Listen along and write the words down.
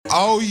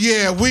Oh,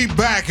 yeah, we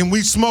back and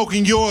we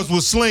smoking yours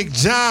with Slink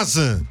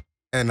Johnson.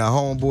 And the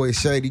homeboy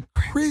Shady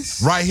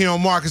Chris. Right here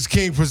on Marcus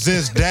King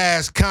Presents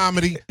Dash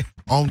Comedy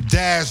on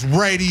Dash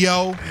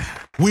Radio.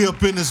 We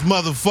up in this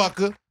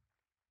motherfucker.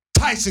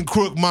 Tyson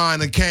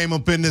Crookmine came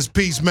up in this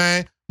piece,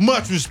 man.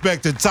 Much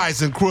respect to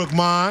Tyson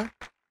Crookmine.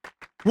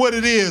 What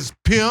it is,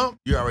 pimp.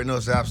 You already know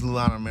it's an absolute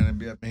honor, man, to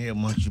be up in here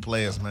amongst you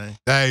players, man.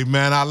 Hey,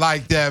 man, I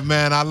like that,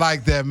 man. I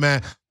like that,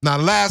 man. Now,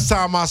 last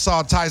time I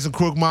saw Tyson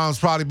Crookmine was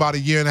probably about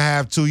 1.5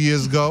 years, 2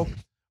 years ago,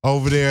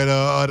 over there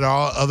at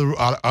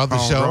the other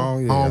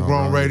show,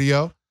 Homegrown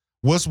Radio.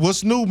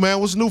 What's new, man?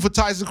 What's new for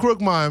Tyson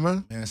Crookmine,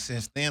 man? And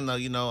since then, though,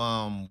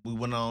 I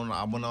went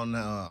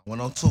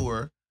on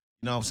tour.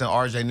 You know what I'm saying?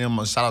 RJ and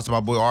them, shout out to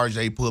my boy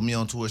RJ. He put me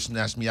on tour,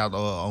 snatched me out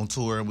on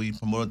tour, and we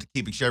promoted the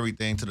Keep It Cherry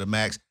thing to the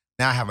max.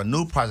 Now I have a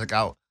new project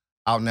out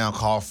now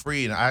called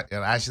Free, and I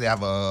actually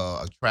have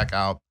a track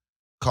out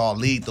called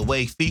Lead the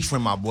Way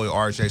featuring my boy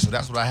RJ. So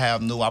that's what I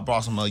have new. I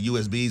brought some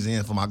USBs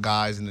in for my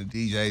guys and the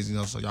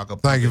DJs, so y'all can.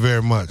 Thank you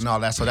very much. And all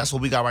that. So that's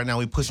what we got right now.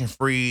 We pushing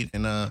Free,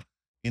 and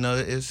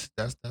that's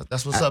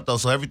what's up though.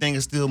 So everything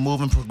is still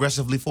moving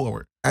progressively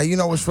forward. Hey, you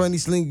know what's funny,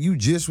 Slink? You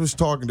just was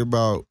talking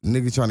about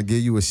nigga trying to give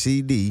you a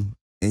CD.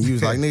 And you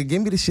was like, nigga,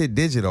 give me the shit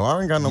digital. I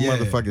ain't got no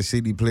motherfucking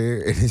CD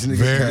player. And this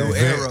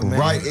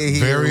nigga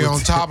very on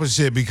top of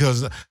shit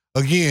because,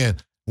 again,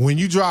 when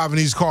you driving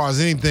these cars,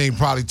 anything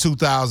probably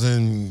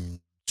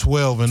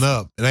 2012 and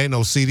up, it ain't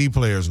no CD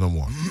players no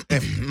more.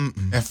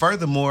 And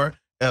furthermore,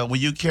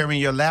 when you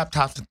carrying your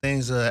laptops and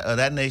things of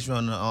that nature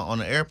on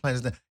the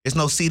airplanes, it's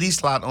no CD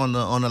slot on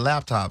the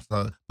laptop.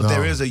 So, but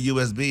there is a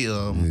USB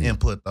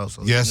input though.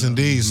 So, yes,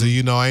 indeed. So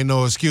ain't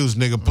no excuse,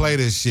 nigga. Play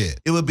this shit.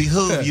 It would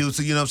behoove you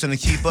to, to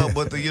keep up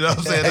with the,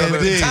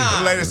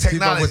 the latest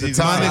technology.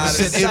 My nigga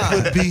said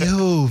it would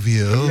behoove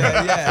you.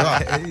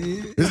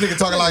 This nigga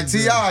talking like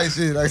T.I.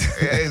 shit.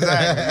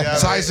 Exactly.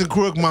 Tyson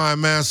Crookmine,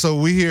 man. So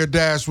we here at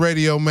Dash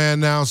Radio, man.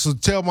 Now, so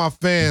tell my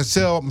fans,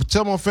 tell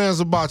my fans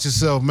about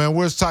yourself, man.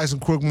 Where's Tyson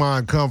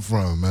Crookmine come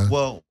from, man?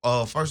 Well,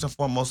 first and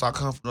foremost, I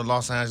come from the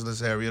Los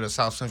Angeles area, the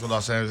South Central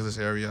Los Angeles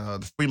area,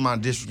 the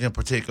Fremont district in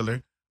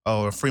particular,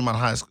 or Fremont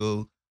High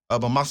School.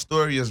 But my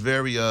story is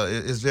very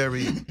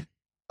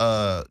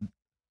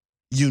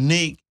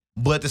unique,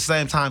 but at the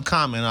same time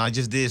common. I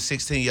just did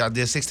 16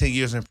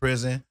 years in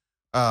prison.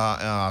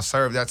 I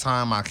served that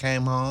time. I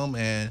came home,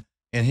 and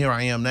here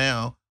I am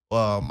now.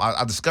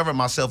 I discovered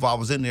myself while I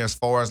was in there as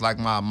far as like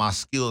my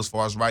skills, as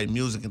far as writing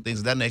music and things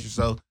of that nature.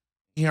 So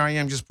here I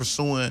am just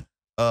pursuing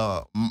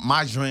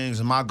my dreams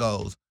and my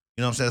goals.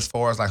 You know what I'm saying? As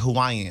far as like who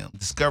I am,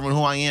 discovering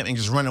who I am and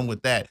just running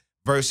with that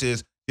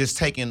versus just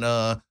taking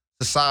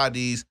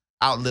society's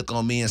outlook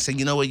on me and saying,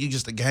 you know what, you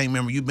just a gang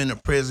member, you've been in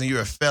prison,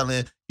 you're a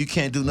felon, you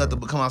can't do nothing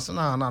but come out and say,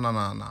 no. I'm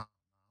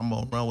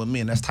gonna run with me,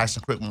 and that's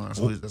Tyson Crookmine.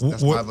 So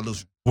that's my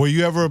evolution. Were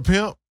you ever a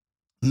pimp?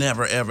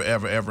 Never,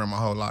 ever in my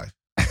whole life.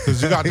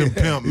 Because you got them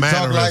pimp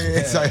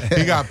mannerisms.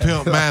 He got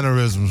pimp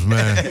mannerisms,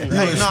 man.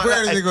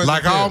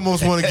 Like I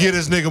almost want to get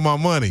this nigga my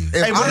money.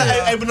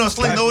 But no,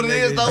 Slink, know what it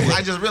is, though?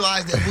 I just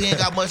realized that we ain't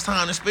got much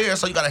time to spare,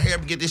 so you got to hurry up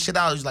and get this shit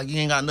out. It's like you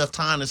ain't got enough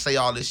time to say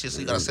all this shit,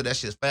 so you got to say that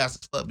shit as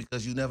fast as fuck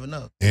because you never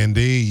know.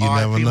 Indeed, you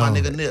never know. my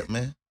nigga Nip,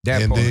 man.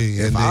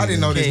 Indeed. If I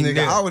didn't know this King nigga,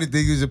 Nip. I would have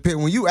think he was a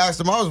pimp. When you asked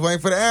him, I was waiting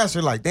for the answer.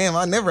 Like, damn,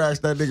 I never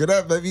asked that nigga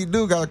that. Maybe he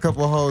do got a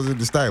couple of hoes in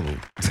the stable.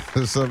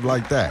 Something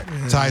like that.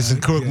 Tyson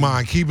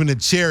Crookmine, keeping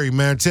it cherry,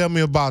 man. Tell me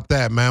about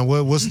that, man.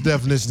 What's the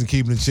definition of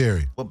keeping it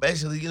cherry? Well,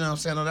 basically, you know what I'm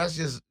saying? No, that's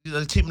just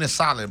keeping it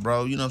solid,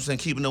 bro. You know what I'm saying?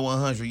 Keeping it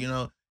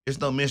 100,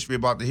 There's no mystery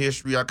about the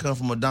history. I come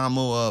from a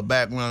Damo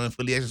background and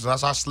affiliation, so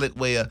that's our slick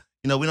way of,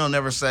 we don't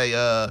never say,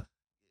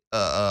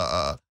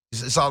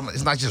 it's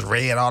not just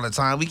red all the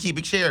time. We keep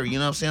it cherry, you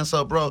know what I'm saying?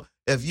 So, bro,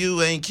 if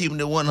you ain't keeping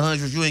it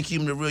 100, you ain't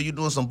keeping it real, you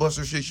doing some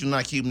buster shit, you're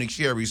not keeping it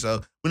cherry. So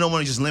we don't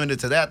want to just limit it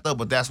to that, though,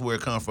 but that's where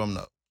it comes from,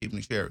 though. Keeping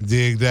it cherry.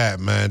 Dig that,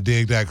 man.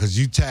 Dig that, because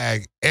you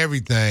tag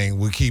everything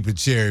with keep it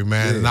cherry,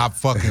 man, and I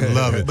fucking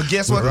love it. But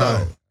guess what,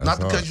 though? Not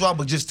to hard. cut you off,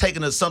 but just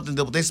taking something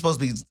that they're supposed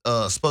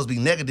to be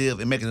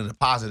negative and making it a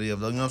positive,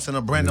 though. You know what I'm saying?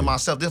 I'm branding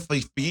myself. This for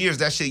years,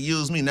 that shit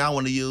used me. Now I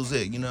want to use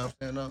it. You know what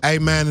I'm saying? Though? Hey,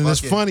 man, and Fuck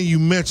it's it. funny you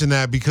mention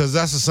that because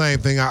that's the same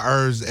thing I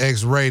urged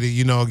X-Rated.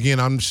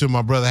 Again, I'm sure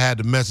my brother had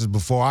the message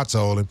before I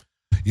told him.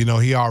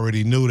 He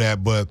already knew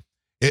that, but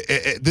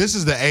this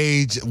is the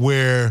age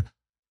where,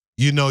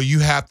 you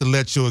have to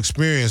let your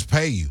experience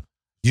pay you.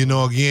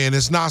 Again,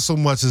 it's not so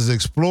much as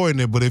exploiting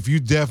it, but if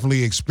you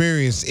definitely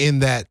experience in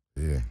that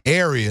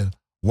area,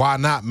 why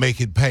not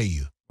make it pay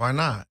you? Why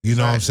not? You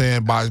know what I'm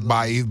saying?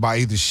 By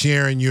either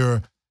sharing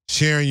your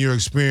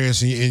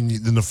experience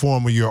in the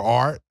form of your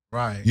art,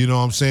 Right. you know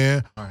what I'm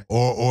saying? Right.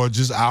 Or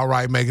just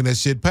outright making that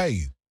shit pay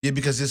you. Yeah,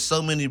 because there's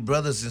so many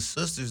brothers and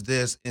sisters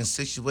that's in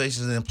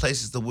situations and in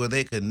places to where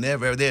they'd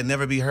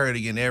never be heard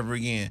again, ever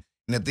again.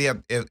 And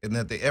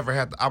if they ever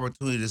had the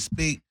opportunity to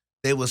speak,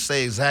 they would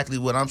say exactly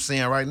what I'm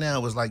saying right now.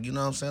 It was like, you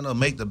know what I'm saying?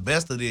 Make the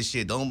best of this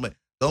shit. Don't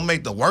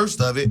make the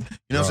worst of it. You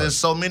know what I'm saying?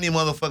 So many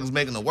motherfuckers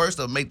making the worst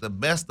of it, make the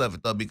best of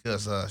it though,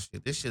 because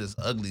this shit is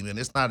ugly, man.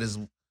 It's not as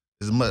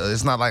much.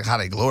 It's not like how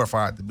they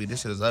glorify it to be.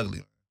 This shit is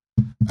ugly.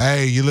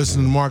 Hey, you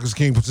listening to Marcus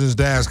King Presents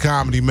Dash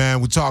Comedy,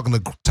 man. We're talking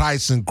to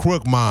Tyson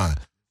Crookmine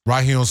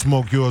right here on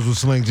Smoke Yours with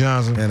Slink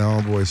Johnson. And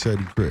our homeboy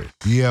Shady Chris.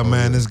 Yeah,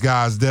 man, this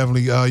guy's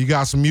definitely, you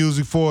got some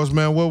music for us,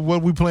 man.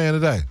 What we playing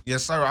today?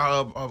 Yes, sir.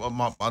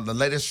 The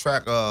latest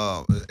track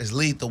is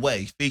Lead the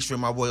Way,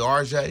 featuring my boy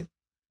RJ.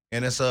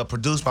 And it's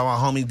produced by my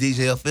homie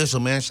DJ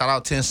Official, man. Shout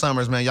out 10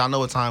 Summers, man. Y'all know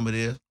what time it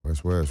is.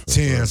 West.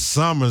 10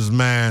 Summers,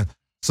 man.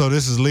 So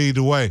this is Lead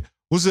the Way.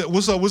 What's this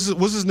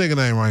nigga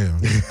name right here?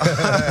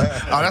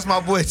 Oh, that's my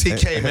boy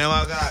TK, man.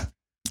 My God.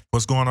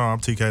 What's going on? I'm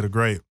TK the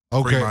Great.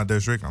 Okay. Fremont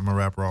District. I'm a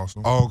rapper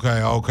also.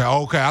 Okay.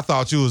 I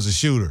thought you was a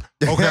shooter.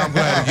 Okay, I'm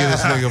glad to get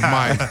this nigga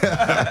Mike.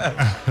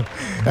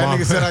 That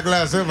nigga said I'm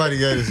glad somebody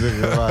got this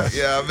nigga Mike.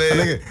 Yeah,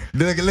 man.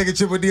 Look at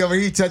Triple D over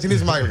here touching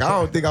his mic. Like, I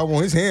don't think I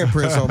want his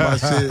handprints on my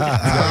shit.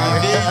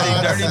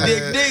 Dirty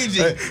Dick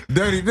DJ.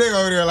 Dirty Dick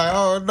over there like,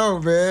 oh no,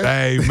 man.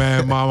 Hey,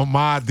 man,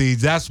 my DJ.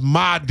 That's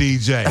my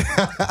DJ.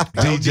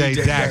 DJ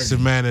Daxon,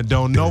 man. And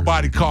don't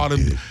nobody call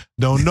him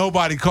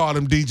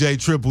DJ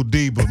Triple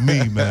D but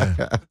me, man.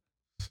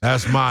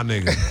 That's my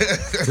nigga.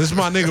 This is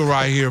my nigga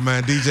right here,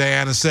 man. DJ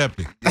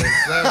Antiseptic.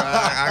 Yes, sir.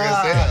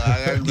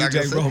 I can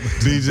DJ Robert.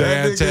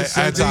 DJ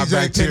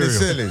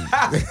antibacterial.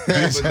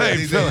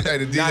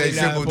 The DJ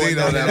Triple D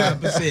on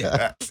that.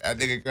 That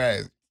nigga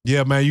crazy.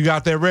 Yeah, man. You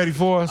got that ready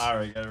for us? All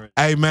right, got it ready.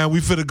 Hey, man,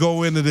 we finna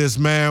go into this,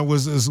 man.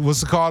 What's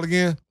the call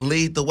again?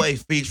 Lead the Way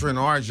featuring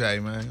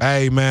RJ, man.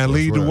 Hey, man,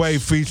 Lead the Way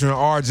featuring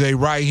RJ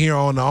right here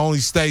on the only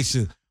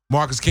station.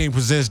 Marcus King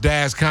Presents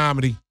Dash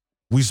Comedy.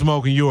 We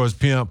smoking yours,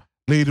 pimp.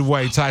 Lead the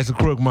Way, Tyson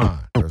Crookmine.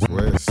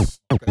 West.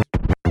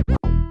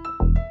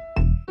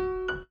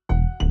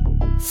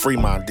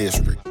 Fremont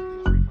District.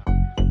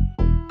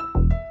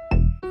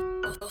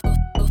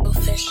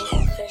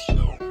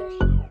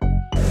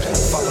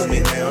 Follow me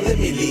now, let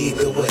me lead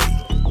the way.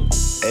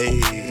 Hey,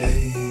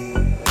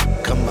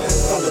 come on.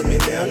 Follow me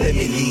now, let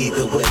me lead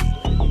the way.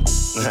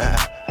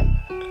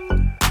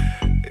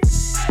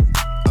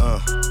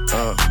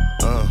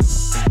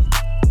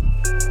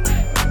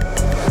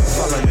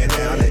 Follow me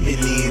now, let me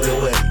lead the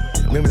way.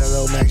 Remember that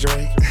old Mac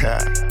Dre?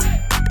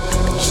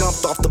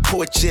 Jumped off the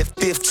porch at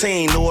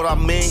 15, know what I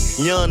mean?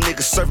 Young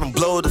nigga serving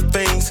blow the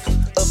things.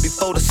 Up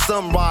before the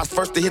sunrise,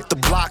 first to hit the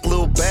block.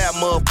 Little bad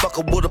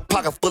motherfucker with a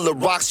pocket full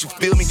of rocks, you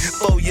feel me?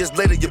 4 years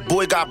later, your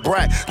boy got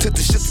brat. Took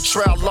the shit to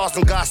trial, lost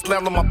and got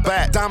slammed on my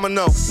back.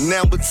 Domino,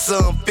 now with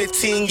some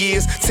 15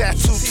 years,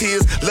 tattoo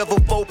tears, level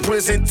 4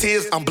 prison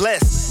tears. I'm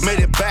blessed, made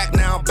it back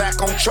now, I'm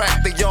back on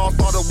track. They all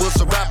thought it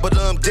was a rap, but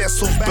guess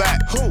who's back?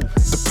 Who?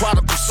 The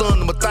prodigal son,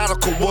 the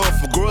methodical one.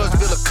 From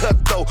Grudgeville to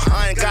Cutthroat,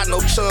 I ain't got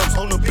no chums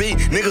on the beat.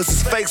 Niggas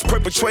is fakes,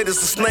 perpetrators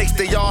of snakes.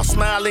 They all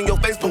smile in your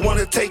face, but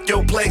wanna take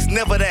your place.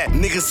 Never that.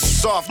 Niggas is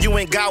soft, you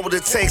ain't got what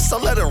it takes. So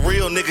let a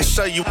real nigga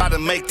show you how to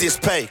make this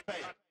pay.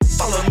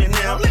 Follow me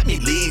now, let me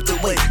lead the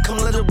way. Come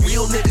let a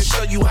real nigga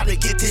show you how to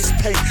get this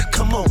pay.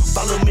 Come on,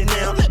 follow me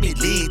now, let me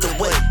lead the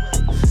way.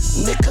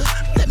 Nigga,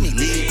 let me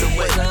lead the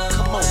way.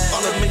 Come on,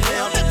 follow me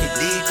now, let me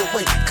lead the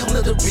way. Come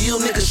let a real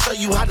nigga show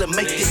you how to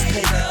make this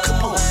pay.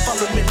 Come on,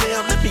 follow me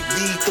now, let me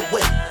lead the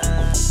way.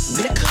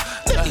 Nigga,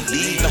 let me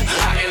lead the way.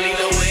 I can lead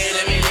the way,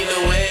 let me lead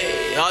the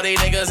way. All these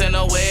niggas in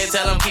the way,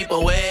 tell them keep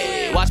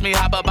away. Watch me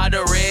hop up out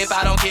the rave,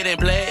 I don't get in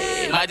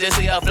play. Might just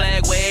see a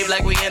flag wave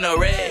like we in a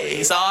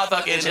race. All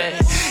fucking J.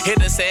 Hit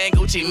the sand,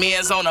 Gucci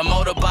Men's on a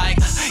motorbike.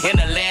 In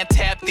the land,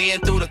 tapped in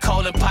through the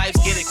colon pipes.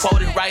 Get it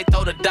quoted right,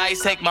 throw the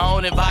dice. Take my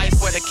own advice.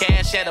 Where the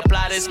cash at,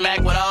 apply this Mac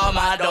with all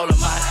my dolomite.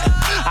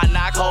 I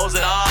knock holes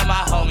at all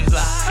my homies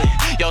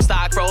like. Your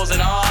stock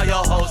frozen, all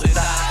your hoes is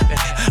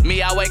hot.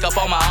 Me, I wake up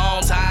on my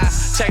own time.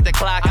 Check the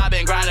clock, I've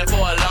been grinding for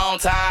a long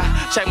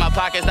time. Check my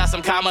pockets, not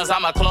some commas,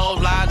 I'm a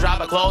clothesline. Drop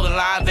a clothing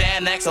line,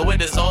 Van Nexo with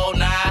this old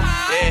 9.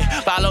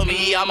 Yeah, follow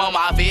me, I'm on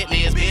my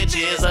fitness,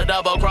 bitches. A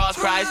double cross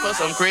price for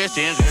some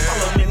Christians.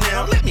 Follow me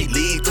now, let me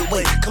lead the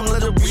way. Come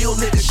let a real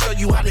nigga show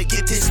you how to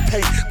get this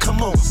pay.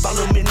 Come on,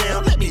 follow me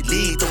now, let me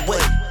lead the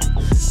way.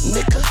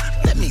 Nigga,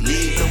 let me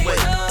lead the way.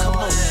 Come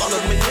on,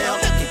 follow me now,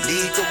 let me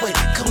lead the way.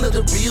 Come let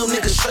a real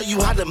nigga show you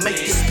how to make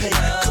this pay.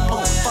 Come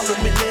on, follow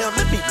me now,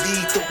 let me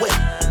lead the way.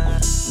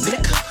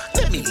 Nigga,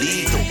 let me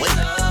lead the way.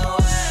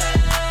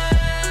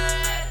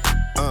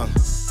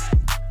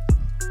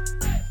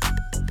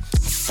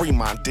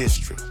 Fremont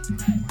District.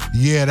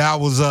 Yeah, that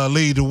was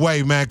Lead the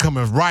Way, man,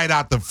 coming right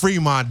out the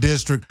Fremont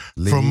District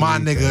from my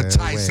nigga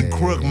Tyson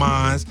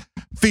Crookmines,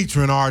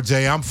 featuring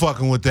RJ. I'm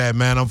fucking with that,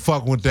 man. I'm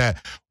fucking with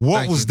that.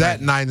 What was that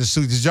night in the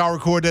suit? Did y'all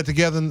record that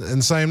together in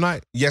the same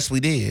night? Yes, we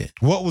did.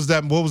 What was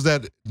that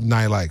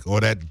night like, or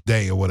that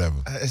day, or whatever?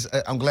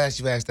 I'm glad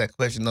you asked that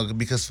question, though,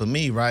 because for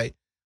me, right,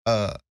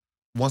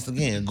 once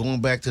again, going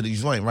back to the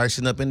joint, right,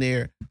 sitting up in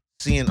there,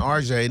 seeing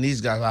RJ and these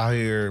guys out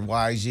here,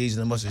 YGs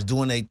and the Mustards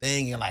doing their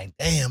thing, and like,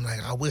 damn,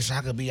 like, I wish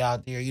I could be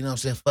out there, you know what I'm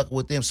saying, fucking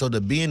with them. So to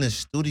be in the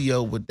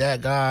studio with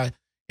that guy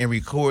and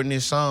recording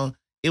this song,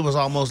 it was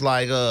almost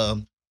like,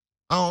 I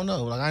don't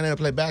know, like, I never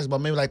played basketball,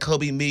 maybe like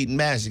Kobe meeting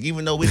Magic,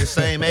 even though we the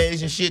same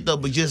age and shit, though,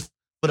 but just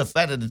for the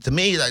fact that, to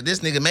me, like,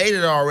 this nigga made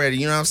it already,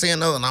 you know what I'm saying,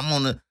 though, and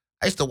I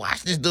used to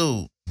watch this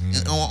dude.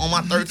 on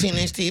my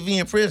 13-inch TV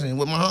in prison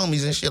with my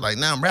homies and shit. Like,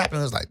 now I'm rapping.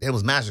 It was like, it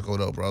was magical,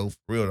 though, bro. For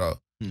real, though.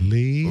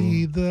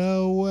 Lead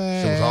the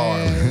way. Shit was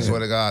hard. I swear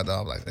to God,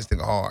 though. I'm like, this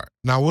nigga hard.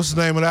 Now, what's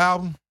the name of the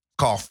album?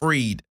 Called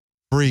Freed.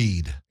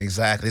 Freed.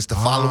 Exactly. It's the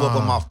follow-up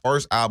of my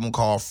first album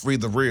called Free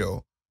the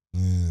Real.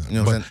 Yeah. You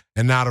know what I'm saying?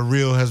 And now the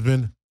real has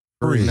been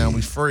free. Now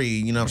we free.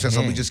 You know what I'm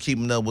saying? So we just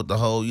keeping up with the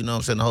whole, you know what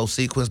I'm saying, the whole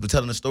sequence, but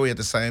telling the story at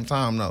the same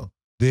time, though.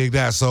 Dig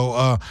that.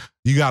 So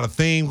you got a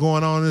theme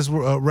going on in this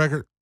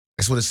record?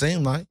 That's what it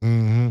seemed like.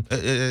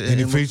 Mm-hmm.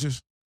 Any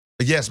features?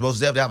 Yes, most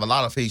definitely. I have a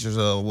lot of features.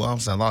 Well, I'm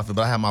saying a lot of it,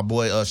 but I have my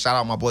boy, shout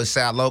out my boy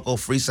Sad Loco,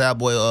 Free Sad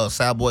Boy,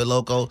 Sad Boy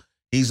Loco.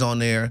 He's on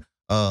there.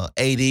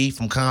 AD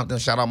from Compton,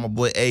 shout out my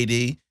boy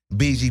AD.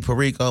 BG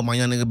Perico, my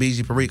young nigga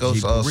BG Perico,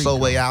 So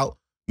Way Out.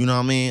 You know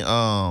what I mean?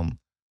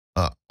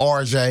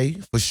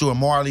 RJ, for sure.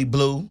 Marley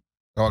Blue.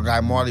 Our guy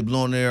Marley Blue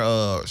on there.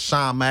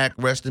 Sean Mack,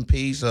 rest in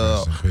peace.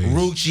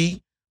 Rucci.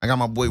 I got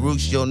my boy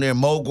Rucci on there.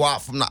 Mo Guap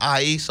from the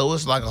IE. So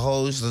it's like a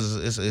whole, it's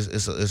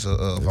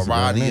a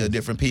variety of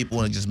different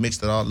people, and just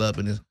mixed it all up.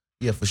 And it's,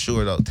 yeah, for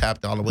sure, though.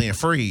 Tapped all the way and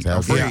Freed.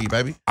 I'm Freed,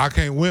 baby. I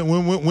can't.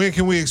 When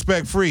can we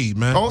expect Freed,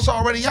 man? Oh, it's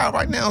already out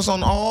right now. It's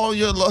on all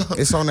your.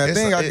 It's on that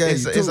thing I gave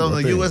you. It's on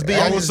the USB.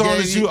 Oh, it's on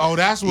the Oh,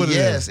 that's what it is.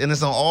 Yes, and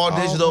it's on all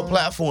digital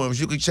platforms.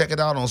 You can check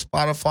it out on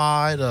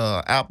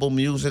Spotify, Apple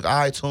Music,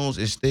 iTunes.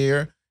 It's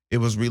there. It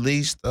was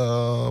released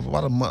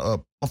about a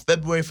month, on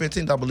February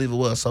 15th, I believe it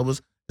was. So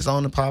it's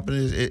on the pop.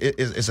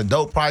 It's a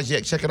dope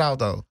project. Check it out,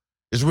 though.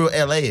 It's real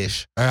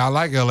LA-ish. Hey, I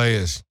like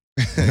LA-ish.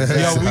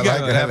 Yo, we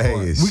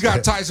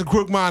got Tyson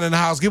Crookmine in the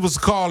house. Give us a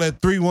call at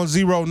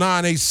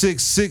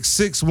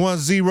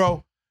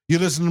 310-986-6610. You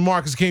listen to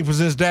Marcus King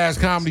presents Dash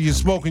Comedy. You're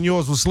smoking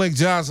yours with Slink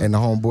Johnson and the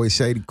homeboy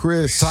Shady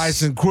Chris.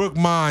 Tyson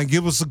Crookmine.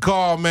 Give us a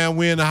call, man.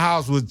 We're in the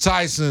house with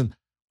Tyson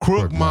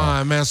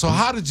Crookmine, man. So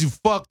how did you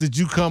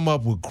come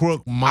up with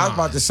Crookmine? I was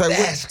about to say,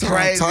 that's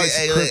crazy.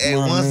 Hey,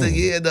 once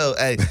again, though,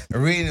 hey,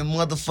 reading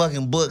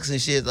motherfucking books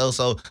and shit, though.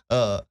 So,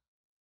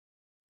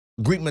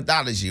 Greek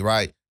mythology,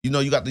 right? You know,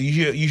 you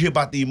hear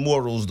about the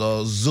immortals,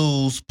 the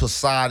Zeus,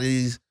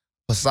 Poseidon,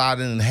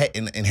 and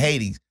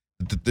Hades,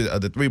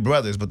 the three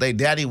brothers. But their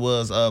daddy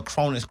was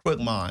Cronus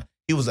Crookmine.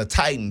 He was a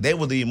Titan. They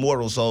were the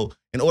immortals. So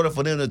in order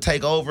for them to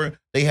take over,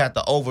 they had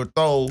to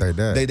overthrow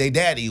their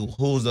daddy,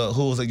 who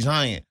was a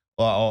giant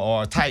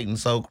or a Titan.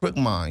 So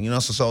Crookmine, you know,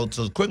 so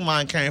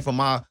Crookmine came from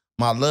my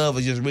love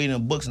of just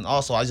reading books, and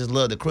also I just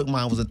loved that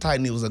Crookmine was a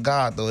Titan. He was a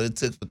god, though. It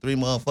took for 3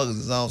 motherfuckers,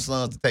 his own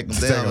sons, to take him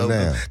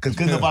down, because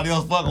nobody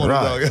else fuck with him,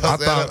 though. You know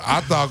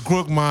I thought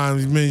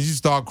Crookmine means you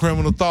start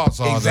criminal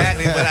thoughts all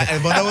exactly, day.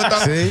 but know what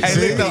though?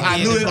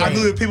 I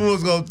knew that people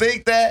was gonna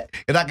think that,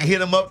 and I could hit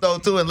them up though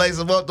too, and lace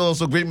them up though.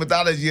 So Greek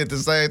mythology at the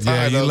same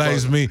time. Yeah, you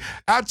lace me.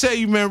 I tell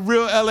you, man,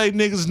 real LA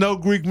niggas know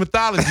Greek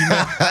mythology,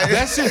 man.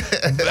 That shit,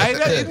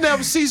 it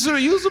never ceases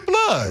to use the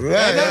blood.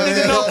 Right, that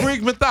nigga know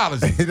Greek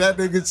mythology. That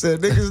nigga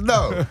said niggas know.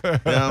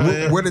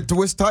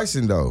 Where's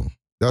Tyson though?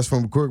 That's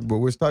from Crook, but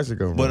where's Tyson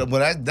coming from?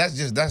 But that's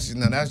just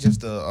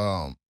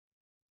the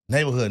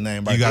neighborhood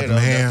name right there. You got them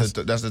hands.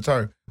 That's the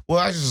term. Well,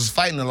 I just was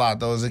fighting a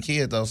lot though as a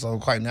kid though, so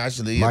quite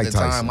naturally at the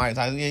time, Mike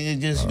Tyson. It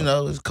just you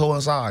know, it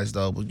coincides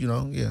though, but you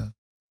know, yeah,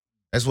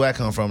 that's where I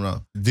come from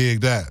though.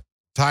 Dig that,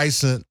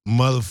 Tyson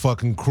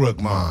motherfucking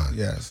Crookmine.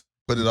 Yes.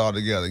 Put it all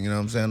together, you know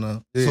what I'm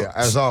saying? Yeah,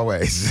 as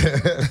always.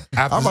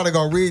 I'm about to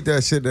go read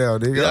that shit down,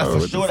 nigga. Yeah,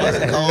 for sure. That's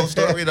a cold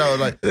story, though.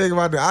 Like, think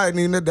about that. I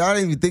didn't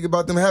even think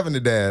about them having a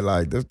dad.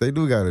 Like, they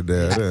do got a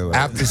dad. Like,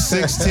 after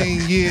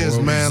 16 years,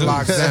 man,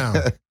 locked down.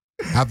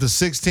 After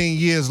 16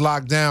 years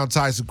locked down,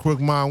 Tyson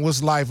Crookmine,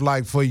 what's life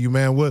like for you,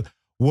 man? What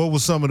were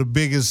some of the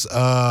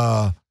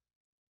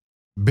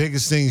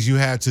biggest things you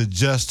had to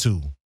adjust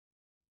to,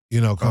 you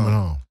know, coming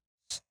home?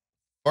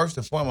 First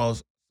and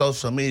foremost,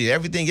 social media.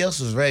 Everything else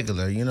was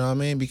regular, you know what I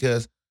mean?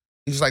 Because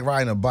it's like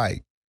riding a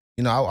bike.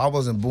 You know, I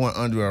wasn't born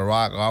under a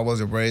rock, or I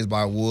wasn't raised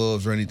by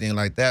wolves or anything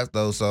like that,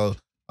 though. So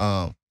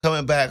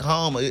coming back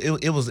home,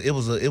 it was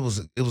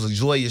a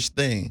joyous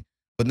thing.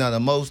 But now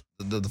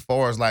the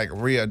far as like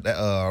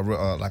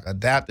like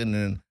adapting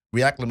and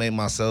reacclimating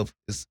myself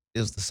is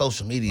the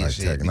social media like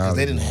shit, because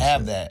they didn't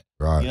have that.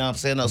 Right. You know what I'm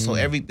saying? So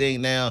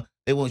everything now,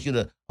 they want you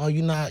to,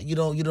 you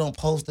don't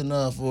post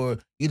enough, or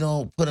you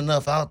don't put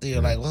enough out there.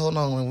 Like, well, hold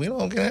on, we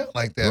don't get out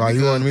like that. Right,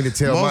 you want me to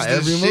tell my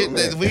every shit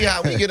movement? that we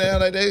get out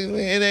like that.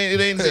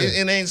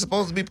 It ain't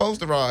supposed to be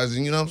posterized.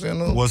 You know what I'm saying?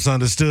 No? What's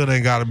understood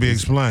ain't got to be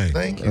explained.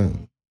 Thank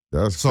you.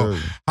 That's so.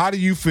 crazy. How do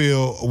you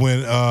feel when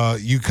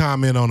you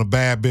comment on a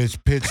bad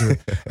bitch picture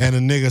and a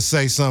nigga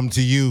say something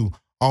to you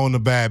on the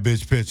bad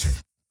bitch picture?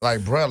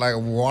 Like, bro, like,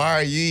 why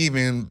are you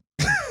even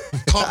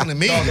talking to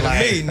me?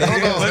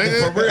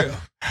 Nigga. For real.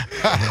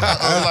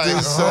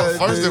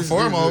 First and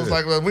foremost,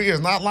 like, we is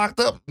not locked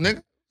up,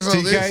 nigga. So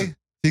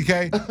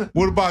TK,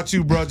 what about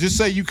you, bro? Just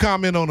say you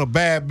comment on a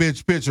bad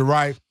bitch picture,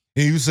 right?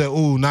 And you say,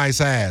 ooh, nice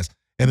ass.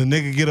 And a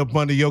nigga get up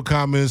under your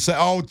comment and say,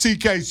 oh,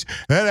 TK,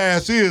 that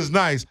ass is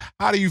nice.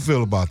 How do you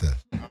feel about that?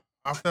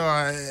 I feel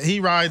like he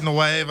riding the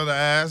wave of the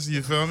ass,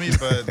 you feel me?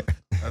 But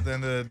at the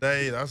end of the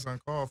day, that's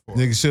uncalled for.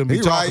 Nigga shouldn't be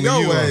talking to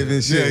you. Wave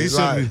and shit. Yeah, he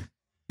shouldn't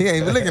be. He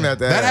ain't even looking at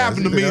that. That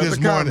happened to me Looking at this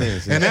the morning,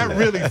 comments. and that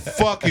really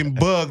fucking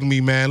bugged me,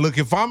 man. Look,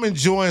 if I'm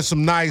enjoying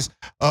some nice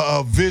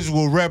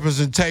visual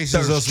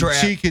representations of some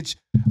cheekage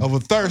of a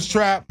thirst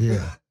trap,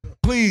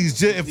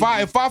 please, if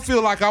I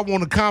feel like I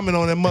want to comment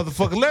on that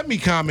motherfucker, let me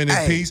comment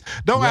in peace.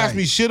 Don't ask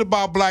me shit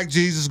about Black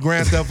Jesus,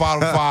 Grand Theft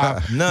Auto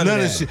 5. None of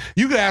that shit.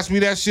 You can ask me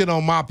that shit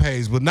on my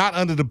page, but not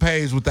under the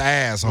page with the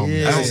ass,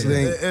 homie.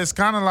 It's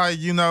kind of like,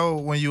 you know,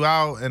 when you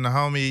out and the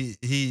homie,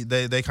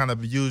 they kind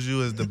of use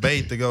you as the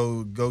bait to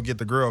go get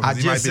the girl because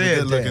he might be the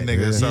good looking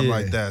nigga or something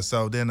like that.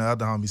 So then the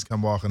other homies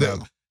come walking up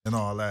and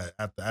all that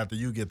after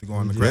you get to go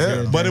on the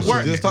crack. But it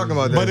worked. Just talking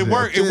about that. But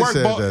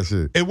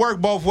shit. it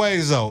worked both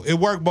ways though. It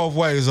worked both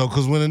ways though,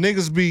 because when the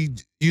niggas be,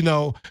 you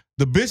know,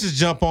 the bitches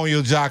jump on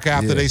your jock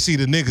after they see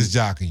the niggas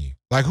jocking you.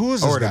 Like, who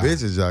is this guy? Or the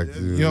bitches jock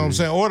you. You know what I'm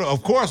saying? Or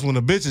of course when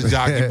the bitches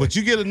jock you, but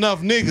you get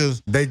enough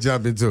niggas, they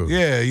jump into.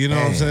 Yeah, you know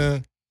what I'm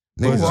saying?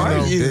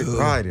 Niggas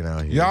riding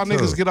out here. Y'all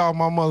niggas get off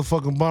my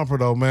motherfucking bumper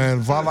though, man.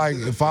 If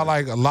I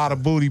like a lot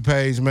of booty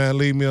page, man,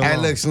 leave me alone. Hey,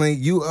 look, Slink,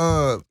 you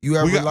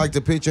ever liked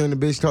the picture and the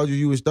bitch told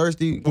you was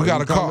thirsty? We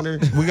got a call.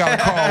 We got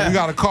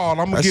a call.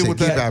 I'm gonna get with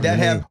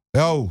that.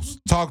 Yo,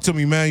 talk to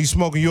me, man. You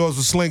smoking yours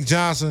with Slink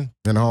Johnson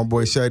and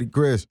homeboy Shady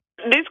Chris.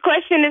 This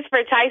question is for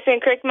Tyson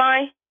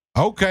Crickmine.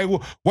 Okay,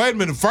 well, wait a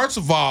minute. First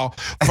of all,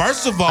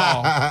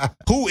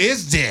 who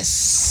is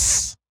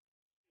this?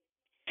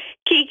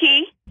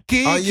 Kiki.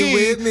 Kiki, are you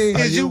with me?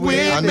 Is you with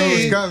me? I know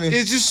it's coming.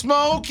 Is you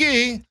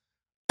smoking?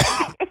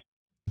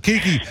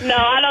 Kiki. No,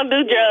 I don't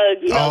do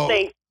drugs. No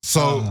thanks.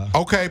 So,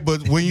 okay,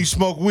 but when you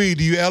smoke weed,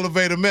 do you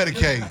elevate or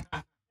medicate?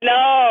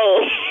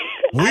 No.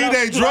 Weed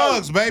ain't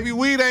drugs, baby.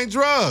 Weed ain't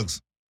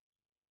drugs.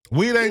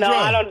 Weed ain't drugs. No,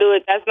 I don't do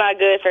it. That's not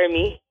good for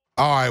me.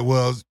 All right,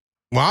 well,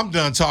 I'm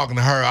done talking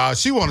to her.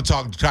 She want to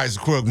talk to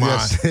Tyson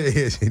Crookmine.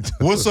 Yes,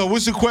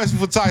 What's your question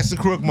for Tyson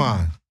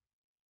Crookmine?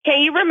 Can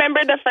you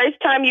remember the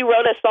first time you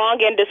wrote a song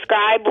and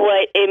describe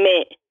what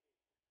it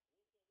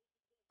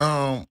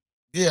meant?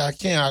 Yeah, I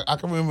can. I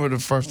can remember the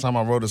first time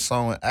I wrote a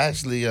song.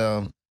 Actually,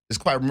 it's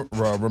quite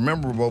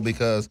rememberable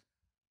because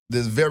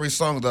this very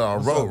song that I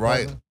wrote,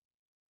 right?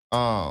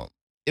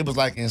 It was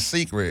like in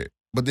secret,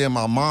 but then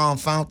my mom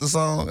found the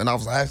song, and I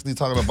was actually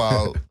talking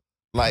about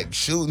like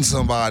shooting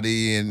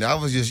somebody, and I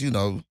was just, you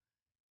know,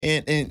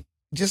 and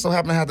just so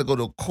happened I had to go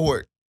to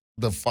court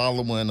the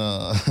following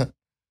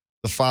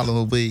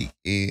week,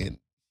 and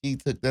he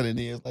took that in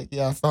there. It's like,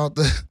 yeah, I found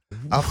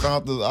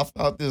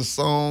this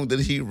song that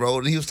he wrote,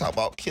 and he was talking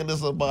about killing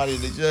somebody,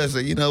 and the judge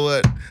said, you know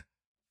what,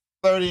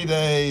 30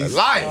 days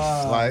life,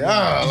 like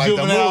the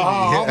movie.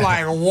 I'm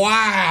like,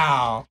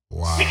 wow.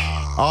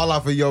 All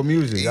off of your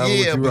music.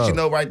 Yeah, but you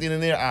know, right then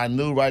and there, I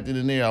knew right then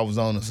and there I was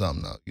on to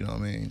something though. You know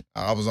what I mean?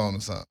 I was on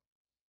to something.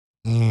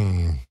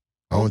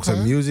 On to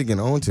music and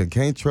on to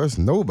can't trust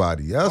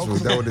nobody. That's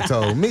what they would have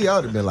told me. I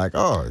would have been like,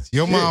 oh,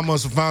 your mom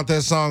must have found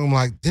that song. I'm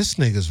like, this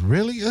nigga's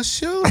really a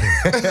shooter.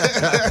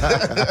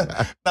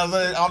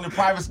 On the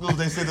private schools,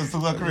 they send us to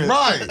her crib.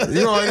 Right.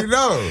 You already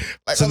know.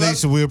 Like,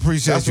 Tanisha, we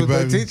appreciate you,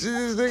 baby. That's what they teach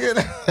this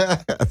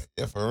nigga.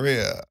 Yeah, for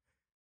real.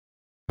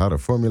 How to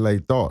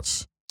formulate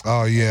thoughts.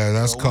 Oh, yeah,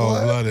 that's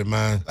cold-blooded,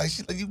 man. Like,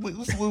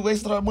 we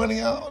wasted our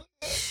money on?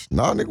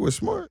 Nah, nigga was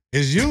smart.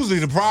 It's usually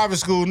the private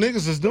school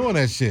niggas that's doing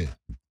that shit.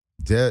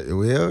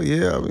 Well,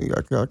 yeah, I mean,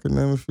 I can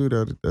name a few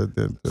that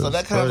so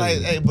that kind of like,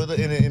 hey, but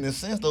in a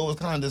sense, though, it was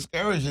kind of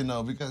discouraging,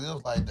 though, because it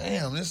was like,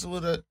 damn, this is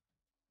what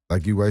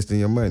like you wasting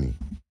your money.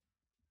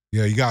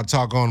 Yeah, you got to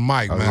talk on the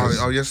mic, man.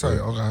 Oh, yes, sir.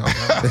 Okay.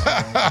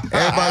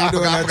 Everybody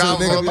doing that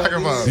too,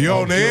 nigga. You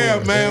on the air,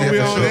 man. We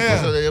on the air.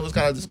 So it was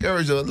kind of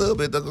discouraging a little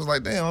bit. It was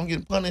like, damn, I'm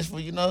getting punished for,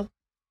 you know.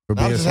 For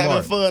being I'm just smart.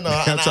 having fun.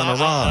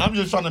 I'm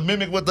just trying to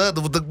mimic what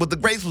the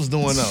Grace was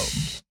doing, though.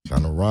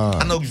 Trying to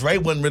rhyme. I know Dre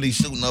wasn't really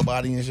shooting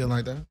nobody and shit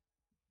like that.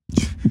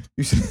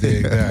 You should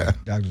dig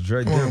that. Dr.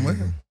 Dre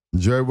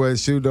Dre wasn't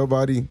shoot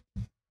nobody.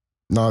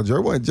 No, Dre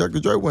wasn't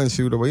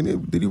shoot nobody.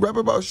 Did he rap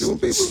about shooting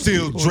people?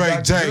 Still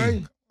Dre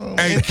Day.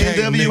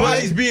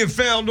 NWA is being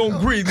found on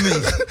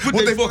Greenleaf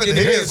with their fucking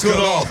heads cut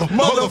off.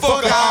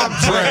 Motherfucker, I'm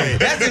Dre.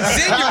 That's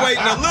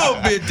insinuating a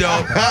little bit,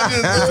 though.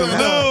 It's a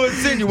little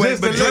insinuating,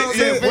 but Drake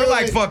said we're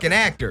like fucking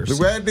actors.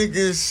 The red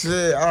niggas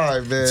shit. All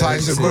right, man.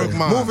 Tyson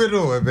Crookmine. Moving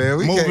on, man.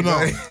 Moving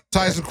on.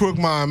 Tyson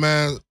Crookmine,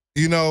 man.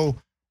 You know,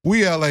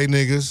 we LA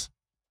niggas.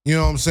 You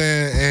know what I'm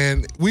saying?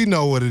 And we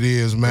know what it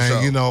is, man.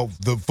 Sure. You know,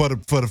 for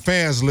the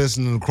fans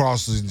listening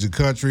across the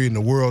country and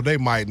the world, they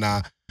might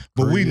not,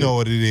 but we know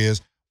what it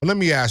is. But let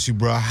me ask you,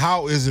 bro,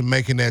 how is it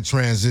making that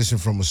transition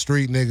from a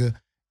street nigga,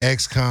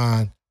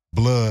 ex-con,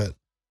 blood,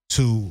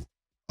 to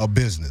a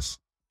business?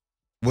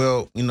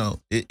 Well, you know,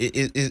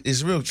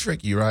 it's real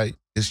tricky, right?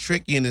 It's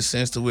tricky in the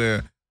sense to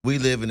where we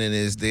living in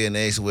this day and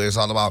age where it's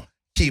all about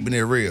keeping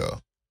it real,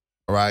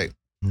 right?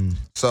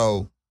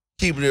 So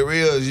keeping it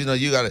real is, you know,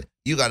 you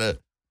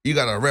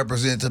gotta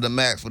represent to the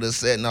max for the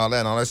set and all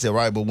that shit,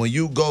 right? But when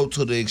you go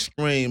to the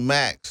extreme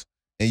max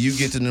and you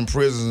get to them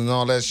prisons and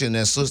all that shit in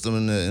that system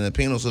in the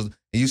penal system,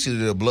 and you see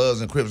that the Bloods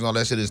and Crips and all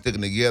that shit is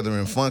sticking together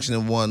and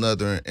functioning one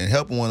another and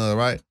helping one another,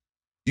 right?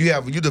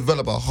 You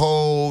develop a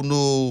whole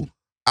new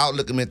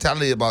outlook and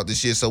mentality about this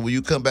shit. So when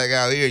you come back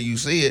out here and you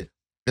see it,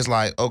 it's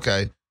like,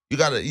 okay, you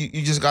gotta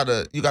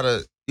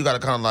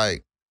kind of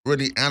like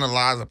really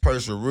analyze a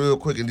person real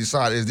quick and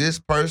decide, is this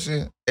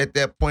person at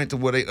that point to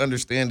where they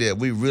understand that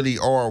we really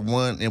are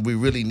one and we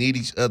really need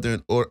each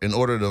other in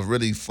order to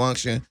really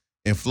function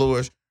and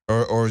flourish,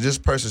 or is this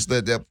person still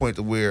at that point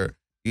to where,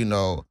 you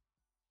know,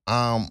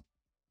 I'm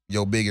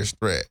your biggest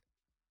threat?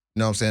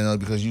 You know what I'm saying?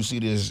 Because you see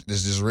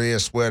this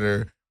red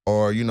sweater,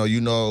 or you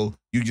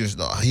just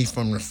he's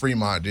from the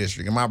Fremont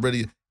district. Am I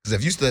really? Because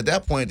if you still at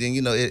that point, then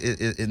you know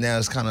it now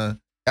it's kind of,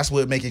 that's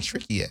where it make it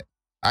tricky at.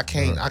 I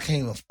can't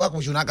even fuck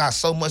with you, and I got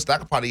so much that I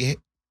could probably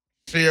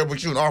share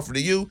with you and offer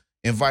to you,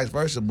 and vice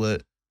versa.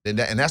 But and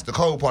that's the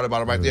cold part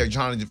about it right there,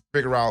 trying to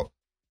figure out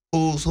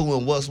who's who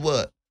and what's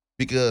what.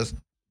 Because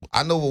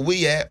I know where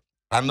we at,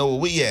 but I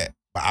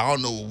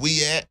don't know where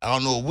we at. I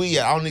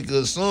don't need to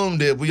assume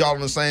that we all on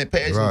the same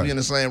page, we in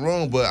the same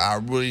room, but I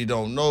really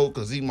don't know,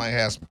 because he might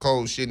have some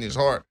cold shit in his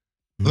heart.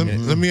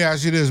 Let me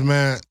ask you this,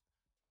 man.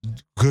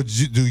 Were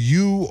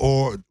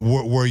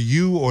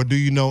you or do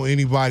you know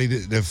anybody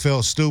that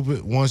felt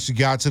stupid once you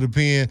got to the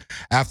pen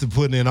after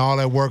putting in all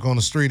that work on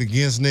the street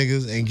against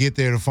niggas and get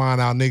there to find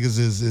out niggas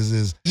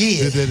is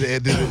did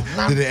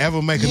it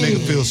ever make a nigga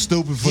feel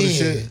stupid for the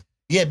shit?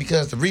 Yeah,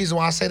 because the reason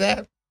why I say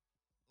that,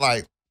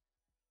 like,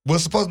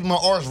 what's supposed to be my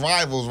arch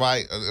rivals,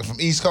 right,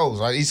 from East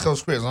Coast, right, East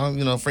Coast Chris,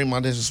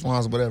 Fremont District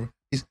Swans or whatever,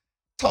 he's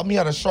taught me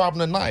how to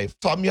sharpen a knife,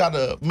 taught me how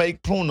to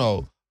make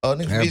pruno.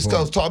 Nigga from East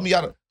Coast taught me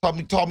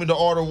the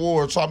art of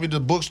war, taught me the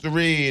books to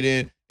read,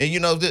 and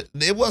you know,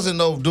 it wasn't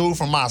no dude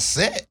from my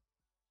set.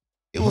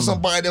 It was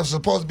somebody that was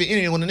supposed to be in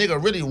here. When the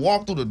nigga really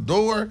walked through the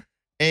door,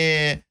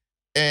 and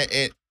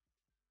it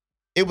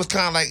was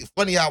kind of like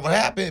funny how it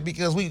happened,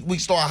 because we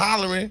started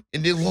hollering,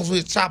 and then once we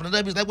was chopping it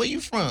up, he's like, "Where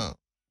you from?"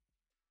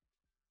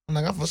 I'm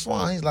like, "I'm from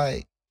Swan." He's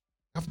like,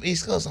 "I'm from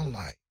East Coast." I'm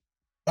like,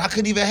 but I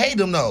couldn't even hate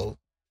him though.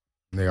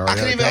 I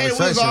couldn't even hate him.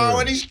 We was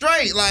already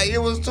straight. Like, it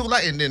was too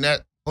late, and then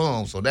that.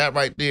 Boom. So that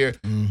right there,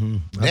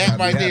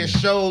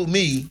 showed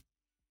me,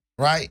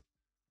 right,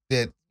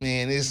 that,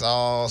 man, it's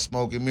all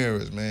smoke and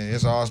mirrors, man.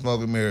 It's all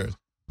smoke and mirrors.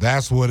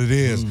 That's what it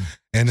is.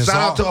 And it's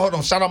shout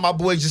out my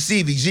boy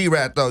Jacivi,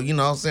 G-Rat, though. You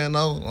know what I'm saying,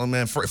 though? Oh,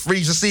 man,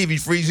 free Jacivi,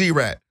 free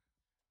G-Rat.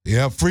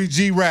 Yeah, free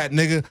G-Rat,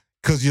 nigga.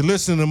 Because you're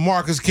listening to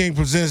Marcus King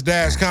Presents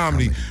Dash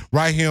Comedy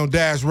right here on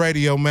Dash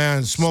Radio,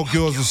 man. Smoke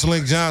yours with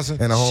Slink Johnson.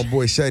 And a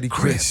homeboy Shady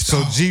Chris.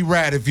 So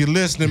G-Rat, if you're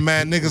listening,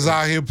 man, niggas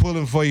out here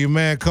pulling for you,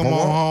 man. Come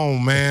on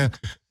home, man.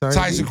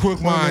 Tyson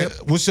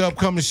Crookmine, what's your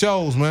upcoming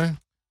shows, man?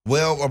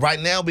 Well, right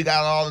now we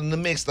got it all in the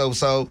mix, though.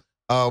 So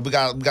we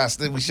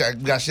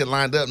got shit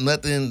lined up.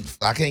 Nothing,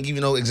 I can't give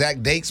you no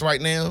exact dates right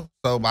now.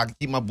 So I can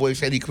keep my boy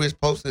Shady Chris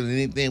posted, and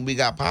anything we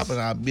got popping,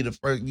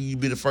 you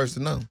be the first to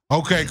know.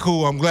 Okay,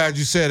 cool. I'm glad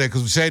you said that,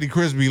 because Shady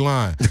Chris be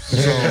lying.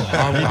 So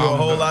I'm do a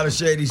whole lot of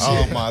shady shit.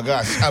 Oh my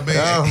gosh! I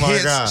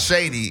mean,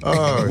 shady.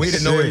 We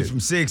didn't know him from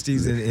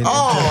 '60s. And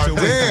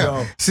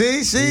damn! See.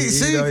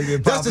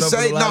 That's the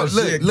same. No,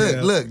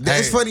 look.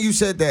 That's funny you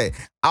said that.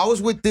 I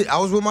was with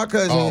my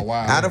cousin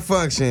at a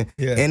function,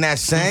 and that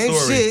same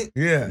shit.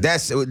 Yeah.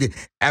 That's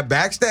at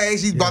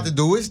backstage. He's about to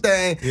do his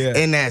thing,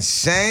 and that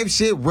same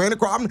shit ran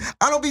across.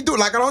 I don't be doing,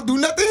 like, I don't do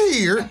nothing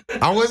here.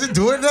 I wasn't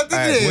doing nothing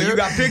there. Well, you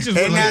got pictures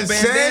with and that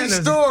same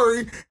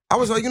story. I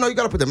was like, you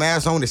got to put the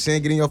mask on, the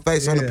sand get in your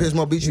face, on the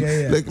Pismo beat you.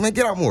 Look, man,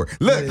 get out more.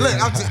 Look,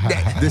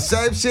 the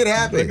same shit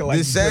happened.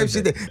 The same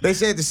shit. They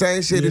said the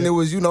same shit, and it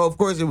was, of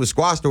course, it was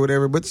squashed or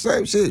whatever, but the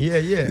same shit.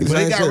 Yeah. But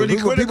they got really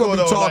critical,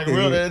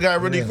 though. They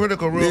got really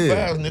critical real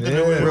fast,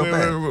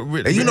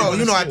 nigga. And you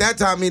know, at that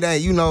time,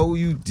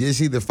 you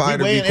just either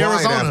fight or be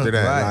quiet after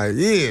that. Like,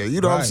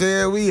 you know what I'm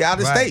saying? We out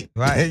of state.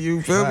 Right.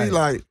 You feel me?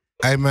 Like,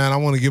 hey, man, I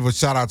want to give a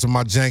shout out to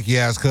my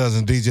janky-ass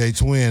cousin, DJ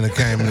Twin, that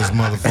came in this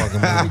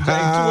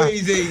motherfucking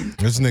movie.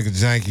 This nigga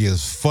janky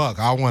as fuck.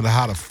 I wonder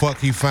how the fuck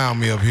he found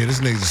me up here.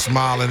 This nigga's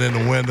smiling in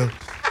the window.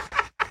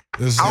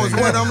 I was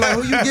wondering, I'm like,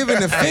 who you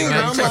giving the finger?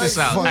 I'm like, check this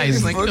out. Hey,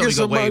 Slink, you know we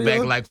go way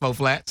back like 4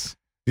 flats.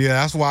 Yeah,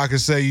 that's why I can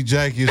say you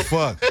janky as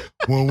fuck.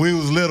 When we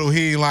was little,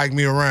 he ain't like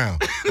me around.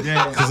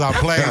 Because I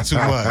played too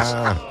much.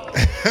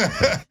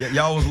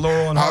 Y'all was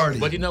Laurel and Hardy.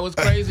 But you know what's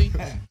crazy?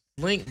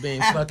 Slink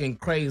been fucking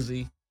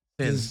crazy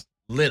since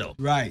little.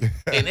 Right.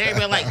 And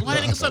everybody like, why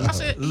nigga something? I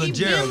said, he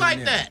been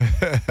like that.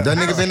 That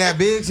nigga been that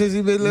big since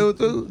he been little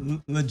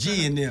too? LeG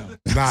in them.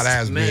 Not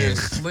as big. Man,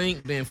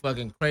 Slink been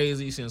fucking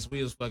crazy since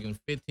we was fucking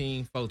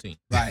 15, 14.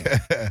 Right.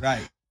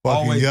 Fucking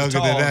always younger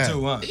tall than that.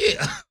 Too, huh?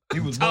 Yeah. He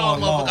was tall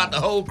long. Got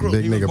the whole crew.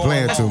 Big nigga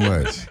playing too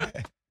much.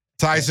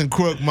 Tyson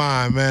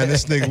Crookmine, man.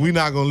 This nigga, we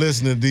not gonna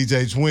listen to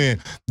DJ Twin.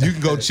 You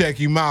can go check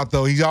him out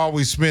though. He's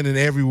always spinning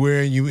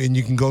everywhere, and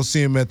you can go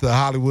see him at the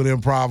Hollywood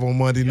Improv on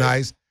Monday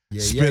nights.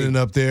 Spinning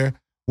up there.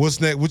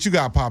 What's next? What you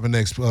got popping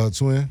next,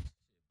 Twin?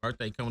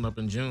 Birthday coming up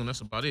in June.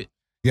 That's about it.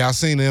 Yeah, I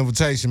seen the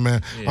invitation,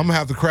 man. Yeah. I'm gonna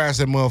have to crash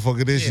that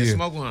motherfucker this year.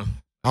 Smoke one.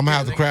 I'm gonna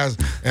have to crash,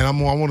 and I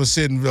want to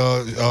sit in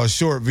a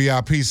short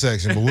VIP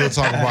section, but we'll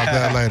talk about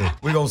that later.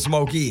 We gonna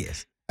smoke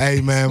his. Hey,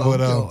 man, Smoke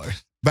but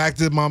yours. back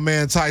to my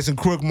man Tyson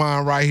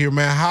Crookmine right here,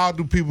 man. How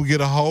do people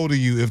get a hold of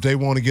you if they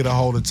want to get a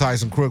hold of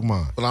Tyson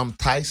Crookmine? Well, I'm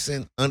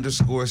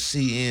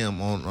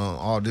Tyson_CM on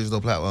all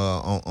digital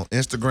platforms, on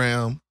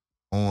Instagram,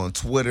 on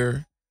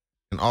Twitter,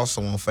 and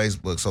also on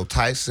Facebook. So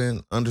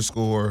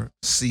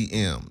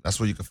Tyson_CM. That's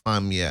where you can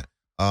find me at.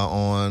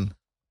 On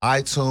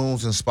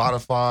iTunes and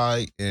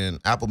Spotify and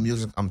Apple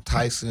Music, I'm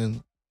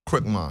Tyson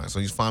Crookmine. So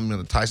you find me on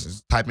the Tyson,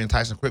 type in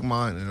Tyson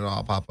Crookmine and it'll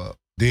all pop up.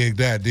 Dig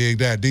that.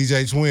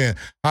 DJ Twin,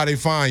 how they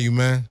find you,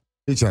 man?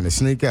 He trying to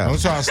sneak out. I'm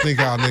trying to sneak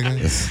out,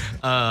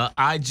 nigga.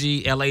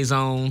 IG LA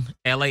Zone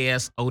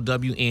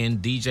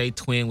LASOWN DJ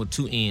Twin with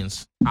 2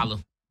 N's. Holla.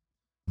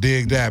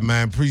 Dig that,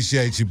 man.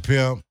 Appreciate you,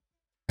 pimp.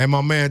 Hey,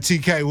 my man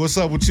TK, what's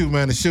up with you,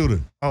 man, the shooter?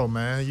 Oh,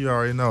 man, you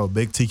already know.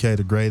 Big TK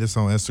the Greatest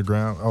on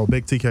Instagram. Oh,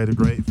 Big TK the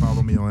Great.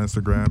 Follow me on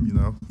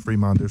Instagram,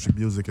 Fremont District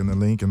Music in the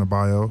link in the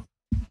bio.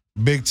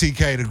 Big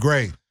TK the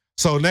Great.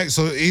 So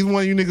either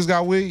one of you niggas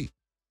got weed?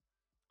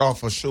 Oh,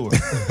 for sure.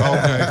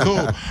 Okay,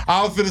 cool.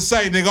 I was finna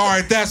say, nigga, all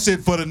right, that's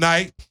it for the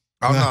night.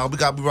 Oh, no, we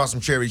brought some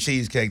cherry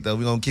cheesecake, though.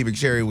 We're going to keep it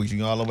cherry with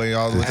you all the way to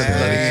the bloody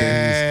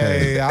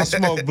Hey, I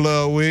smoke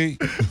blood weed.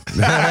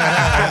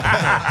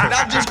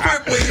 Not just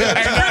crip weed.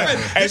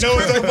 Hey, no,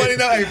 what's so funny,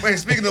 though? Hey,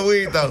 speaking of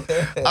weed, though,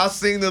 I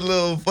seen the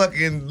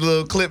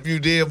little clip you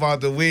did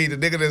about the weed, the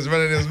nigga that's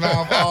running his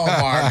mouth. Oh,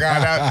 my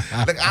God.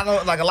 I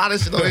know, a lot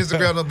of shit on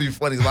Instagram don't be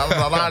funny. A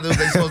lot of those,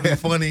 they supposed to be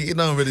funny. It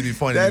don't really be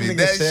funny to me.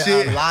 That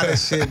shit, a lot of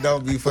shit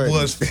don't be funny.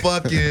 Was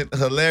fucking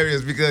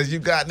hilarious because you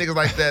got niggas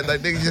like that. Like,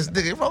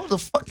 nigga, roll the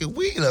fucking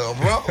weed up,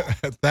 bro.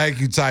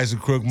 Thank you, Tyson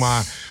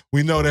Crookmine.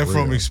 We know that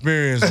from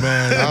experience,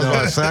 man. I was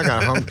about to say, I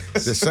got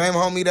the same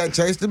homie that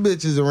chased the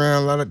bitches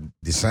around,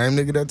 the same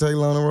nigga that take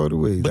long the road to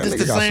weed. But it's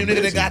the same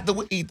nigga that got the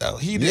weed, though.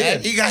 He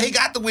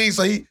got the weed,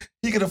 so he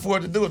can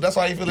afford to do it. That's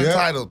why he feel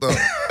entitled, though.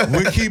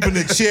 We're keeping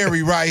it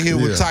cherry right here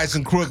with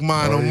Tyson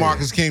Crookmine on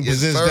Marcus King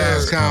Presents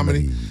Dash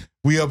Comedy.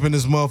 We up in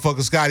this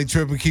motherfucker, Scotty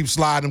tripping, keep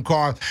sliding them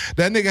cars.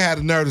 That nigga had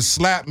the nerve to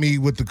slap me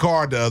with the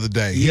card the other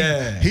day.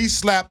 Yeah. He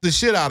slapped the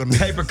shit out of me.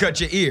 Paper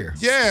cut your ear.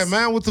 Yeah,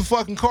 man, with the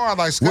fucking card.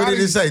 Like, Scotty, what did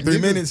it say, 3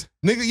 minutes?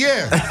 Nigga,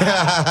 yeah.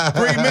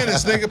 3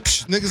 minutes, nigga.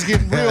 Psh, niggas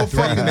getting real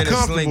fucking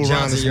comfortable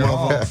around this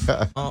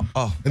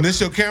motherfucker. And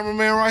this your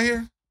cameraman right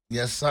here?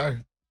 Yes,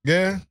 sir.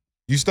 Yeah?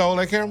 You stole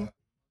that camera?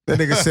 That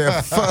nigga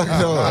said, fuck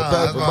no.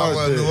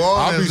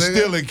 I'll be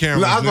stealing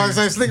cameras. I was about to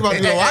say, Slick about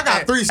to go, I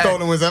got 3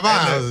 stolen ones at my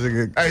house.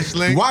 Hey,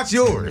 Slick. Watch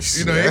yours.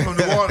 He from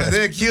New Orleans.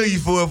 They'll kill you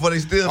for it, but they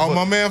still. Oh,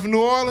 my man from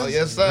New Orleans? Oh,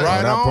 yes, sir.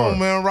 Right on,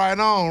 man. Right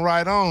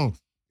on.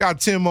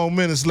 Got 10 more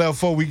minutes left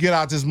before we get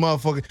out this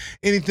motherfucker.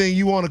 Anything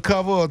you want to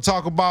cover or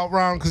talk about,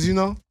 Ron? Because,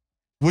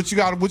 what you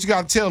got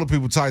to tell the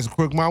people, Tyson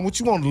Crookmine?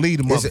 What you want to lead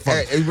the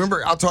motherfucker? Hey,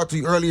 remember, I talked to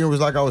you earlier. It was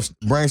like I was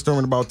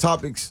brainstorming about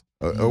topics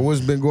or what's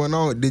been going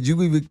on. Did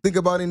you even think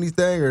about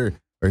anything or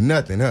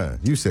nothing, huh?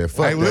 You said,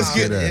 fuck. Hey, let's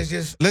get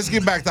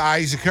back to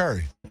Ayesha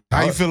Curry.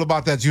 How you feel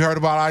about that? You heard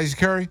about Ayesha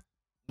Curry?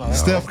 No,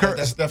 Steph Curry.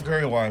 That's Steph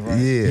Curry wife, right?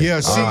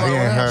 Yeah.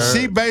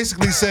 She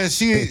basically said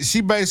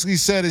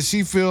that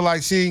she feel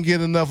like she didn't get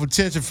enough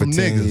attention from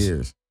niggas.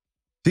 Years.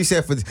 She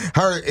said for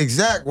her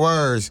exact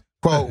words,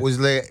 quote, was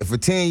that for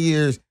 10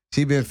 years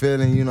she been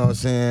feeling,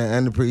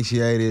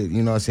 unappreciated,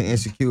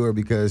 insecure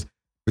because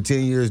for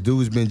 10 years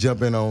dudes been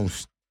jumping on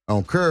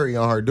Curry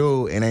on her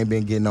dude and ain't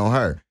been getting on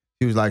her.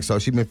 She was like, so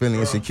she been feeling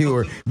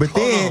insecure. But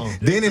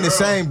then in the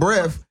same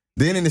breath,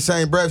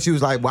 she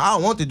was like, well, I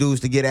don't want the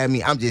dudes to get at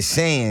me. I'm just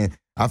saying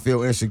I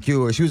feel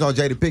insecure. She was on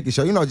Jada Pinkett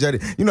show. They gonna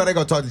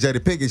talk to Jada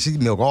Pinkett. She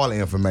milk all the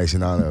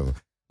information out of her.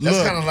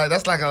 That's kind of like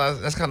that's kind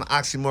of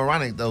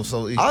oxymoronic though.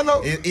 So I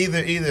know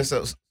either.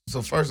 So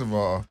first of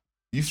all,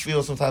 you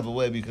feel some type of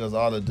way because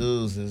all the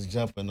dudes is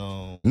jumping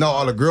on. No,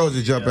 all the girls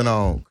is jumping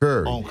on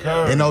Curry.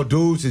 And no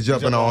dudes is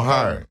jumping on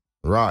her.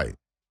 Right.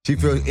 She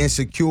feels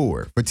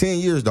insecure for 10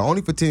 years, though.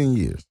 Only for 10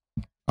 years.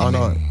 I don't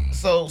know.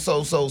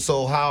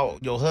 So how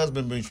your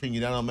husband been treating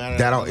you? That don't matter.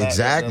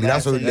 Exactly.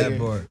 That's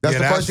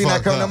the first thing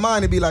that come to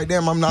mind. To be like,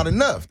 damn, I'm not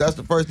enough. That's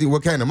the first thing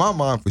what came to my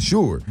mind for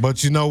sure.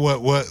 But you know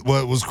what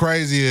was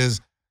crazy is,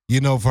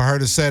 for her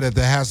to say that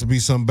there has to be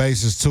some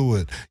basis to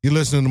it. You're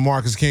listening to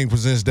Marcus King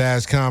Presents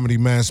Dash Comedy,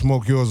 man.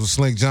 Smoke Yours with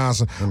Slink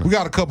Johnson. We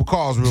got a couple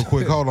calls real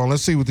quick. Hold on.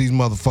 Let's see what these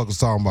motherfuckers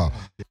talking about.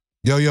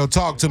 Yo,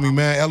 talk to me,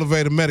 man.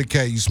 Elevator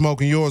Medicaid. You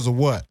smoking yours or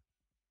what?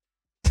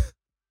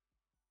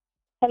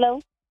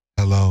 Hello.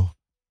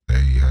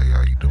 Hey,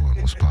 how you doing?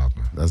 What's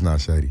poppin'? That's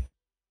not shady.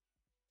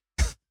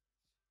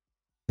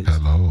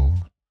 Hello.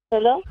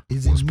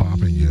 What's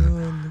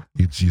poppin'?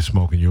 You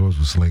smoking yours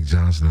with Slink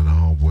Johnson and the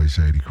homeboy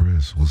Shady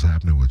Chris. What's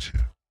happening with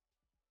you?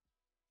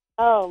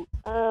 Well,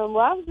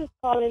 I was just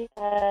calling.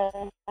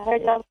 I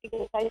heard y'all speaking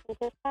to Tyson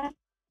Crookmine.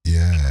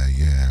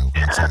 Yeah. We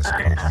got Tyson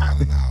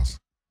Crookmine in the house.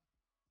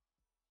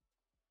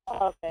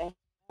 Oh, okay.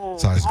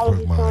 Tyson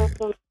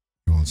Crookmine.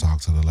 You want to talk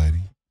to the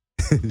lady?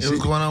 What's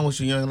going on with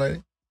you, young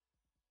lady?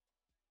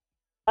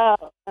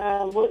 Well,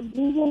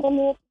 you let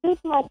me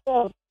introduce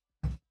myself.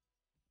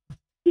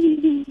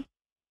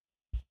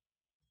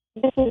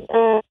 This is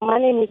my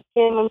name is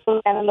Kim. I'm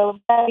from Antelope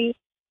Valley.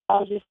 I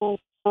was just going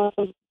to some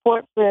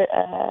support for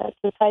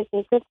to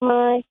Tyson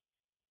Crookmine.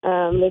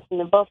 Listen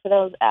to both of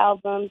those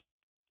albums,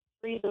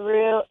 Free the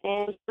Real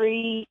and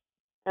Free.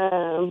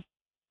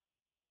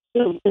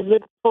 Just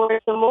looking forward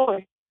to some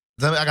more.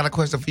 I got a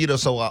question for you though.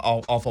 So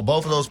off of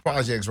both of those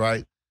projects,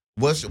 right?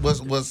 What's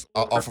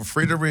off of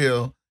Free the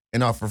Real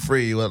and off of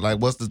Free?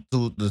 What's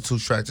the two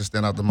tracks that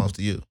stand out the most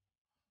to you?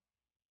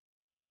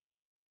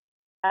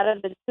 Out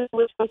of the two,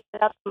 which one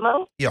stood out the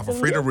most? Yeah, for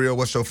Free the Real,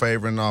 what's your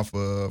favorite? And off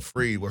of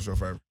Free, what's your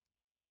favorite?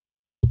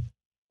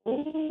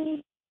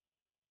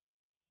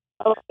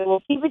 Okay,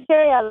 well, Keep It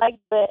Cherry, I like,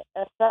 but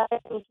aside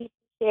from Keep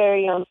It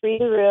Cherry on Free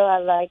the Real, I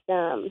like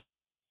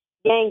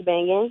Gang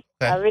Banging.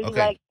 I really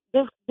like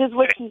just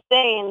what you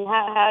say and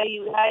how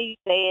you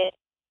say it.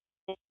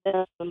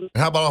 And,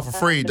 how about off of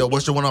Free though?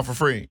 What's the one off of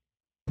Free?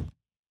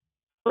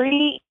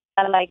 Free,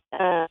 I like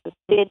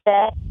Did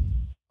That.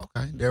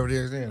 Okay, there it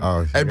is then.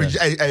 Oh,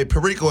 hey,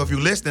 Perico, if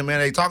you listening, man,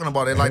 they talking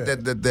about it like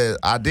that.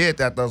 I did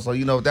that though, so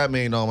you know what that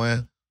mean, though,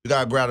 man. You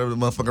gotta grab the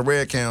motherfucking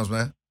red cams,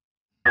 man.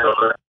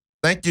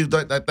 Thank you,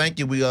 thank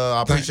you.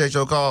 I appreciate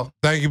your call.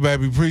 Thank you,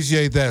 baby.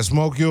 Appreciate that.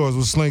 Smoke Yours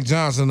with Slink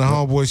Johnson, the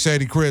homeboy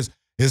Shady Chris.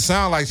 It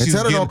sounded like she was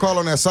getting, don't call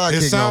on that sidekick.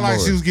 It sounded like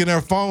she was getting her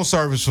phone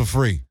service for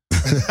free.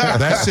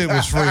 That shit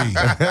was free.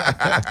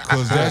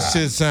 Cause that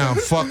shit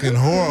sound fucking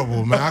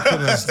horrible, man. I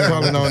couldn't understand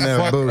calling on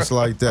that boost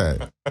like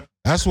that.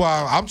 That's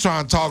why I'm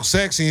trying to talk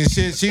sexy and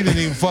shit. She didn't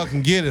even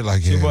fucking get it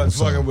like she wasn't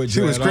fucking with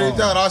you. She was creeped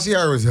out. All she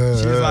heard was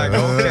she's like,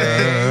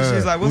 okay.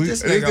 She's like, what's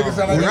this nigga on?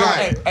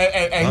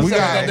 We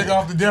got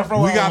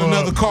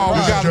another call. We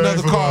got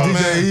another call,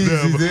 man.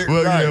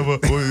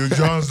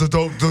 John's the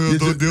dope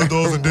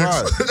dildos and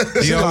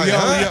dicks.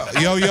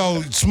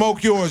 Yo,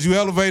 Smoke Yours. You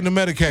elevating or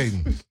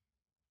medicating?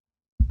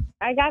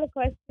 I got a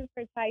question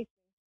for Tyson.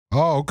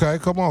 Oh, okay.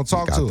 Come on,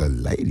 talk to the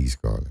ladies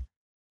calling.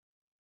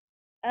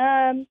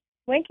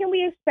 When can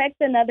we expect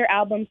another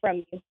album from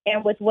you?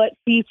 And with what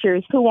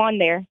features? Who on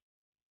there?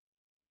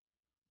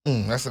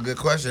 That's a good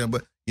question.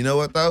 But you know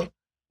what, though?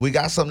 We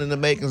got something in the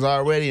makings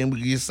already, and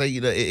we can say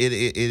it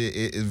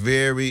is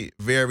very,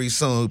 very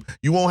soon.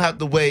 You won't have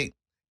to wait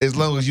as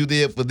long as you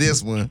did for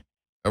this one,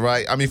 all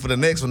right? I mean, for the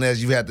next one,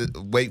 as you had to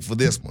wait for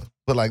this one.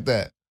 But like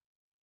that.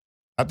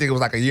 I think it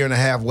was like a 1.5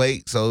 year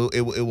wait, so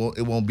it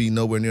won't be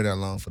nowhere near that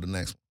long for the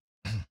next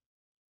one.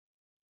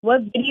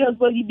 What videos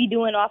will you be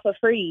doing off of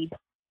Freed?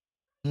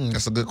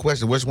 That's a good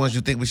question. Which ones you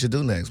think we should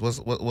do next? What's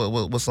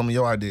some of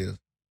your ideas?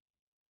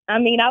 I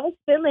mean, I was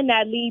feeling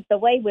that Lead the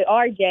Way with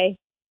RJ.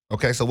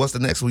 Okay, so what's the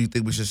next one you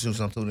think we should shoot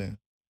something to then?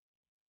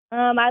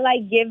 I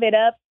like Give It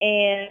Up,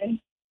 and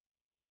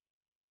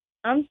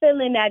I'm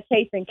feeling that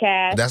Chasing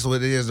Cash. That's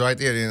what it is right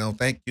there. You know,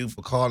 thank you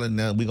for calling.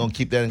 We're gonna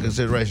keep that in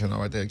consideration,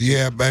 all right there.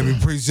 Yeah, baby,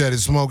 appreciate it.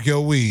 Smoke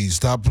your weed.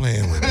 Stop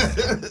playing with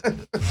it.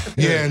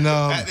 Yeah, and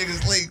that nigga's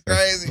Sleek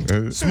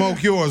crazy.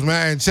 Smoke Yours,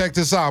 man. Check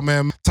this out,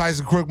 man.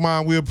 Tyson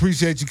Crookmine, we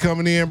appreciate you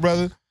coming in,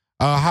 brother.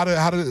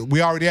 How did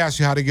we already asked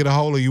you how to get a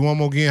hold of you? One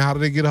more again, how did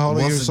they get a hold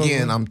of you? Once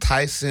again, I'm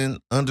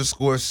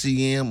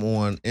Tyson_CM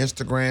on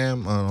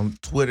Instagram, on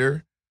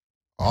Twitter,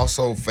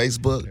 also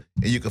Facebook,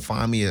 and you can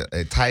find me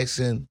at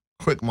Tyson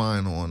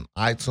Crookmine on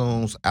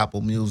iTunes,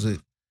 Apple Music,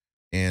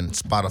 and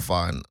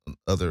Spotify and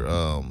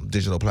other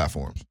digital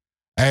platforms.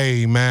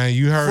 Hey, man,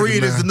 you heard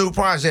Freed is the new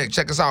project.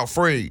 Check us out,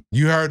 Freed.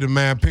 You heard it,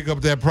 man. Pick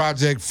up that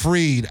project,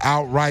 Freed,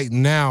 out right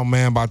now,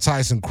 man, by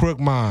Tyson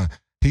Crookmine.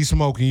 He's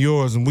smoking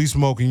yours, and we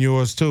smoking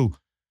yours, too.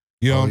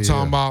 You know what I'm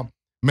talking about?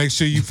 Make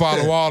sure you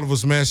follow all of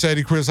us, man.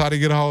 Shady Chris, how to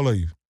get a hold of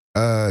you?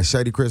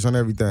 Shady Chris on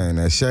everything.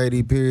 That's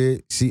Shady,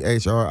 period,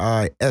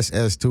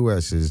 CHRISS, 2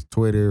 S's.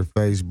 Twitter,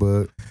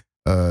 Facebook.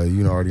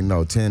 You already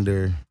know,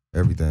 Tinder,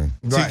 everything.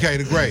 Right. TK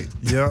the Great.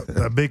 Yep,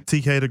 a big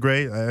TK the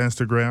Great,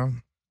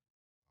 Instagram.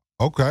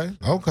 Okay.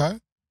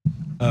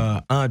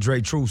 Andre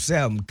True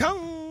 7,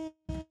 come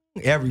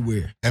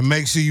everywhere. And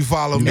make sure you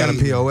follow me. You got a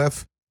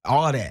POF?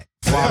 All that.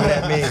 Follow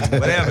that means,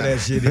 whatever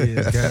that shit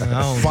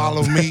is.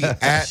 Follow me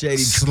at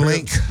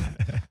Slink.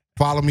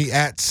 Follow me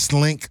at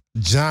Slink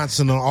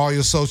Johnson on all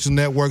your social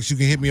networks. You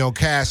can hit me on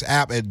Cash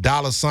App at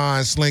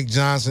 $Slink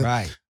Johnson.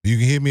 Right. You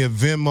can hit me at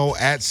Venmo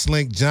at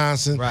Slink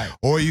Johnson. Right.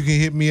 Or you can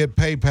hit me at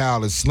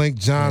PayPal at Slink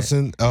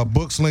Johnson,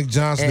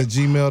 bookslinkjohnson at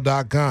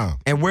gmail.com.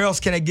 And where else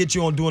can they get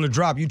you on doing a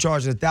drop? You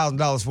charging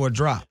 $1,000 for a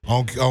drop.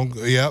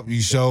 Yep,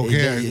 you sure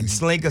can.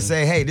 Slink will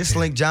say, hey, this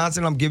Slink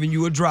Johnson, I'm giving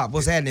you a drop.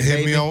 What's happening,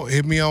 baby?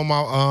 Hit me on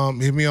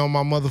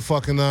my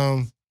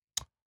motherfucking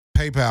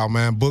PayPal,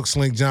 man.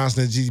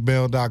 Bookslinkjohnson at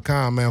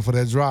gmail.com, man, for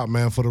that drop,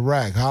 man, for the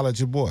rack. Holla at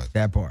your boy.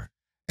 That part.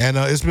 And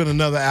it's been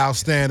another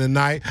outstanding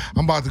night.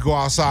 I'm about to go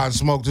outside and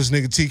smoke this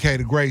nigga TK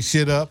the Great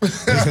shit up.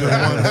 It's been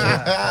wonderful.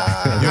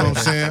 You know what I'm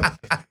saying?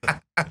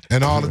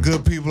 And all the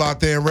good people out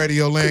there in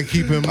Radio Land,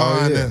 keep in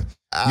mind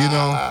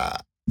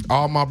that,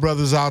 all my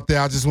brothers out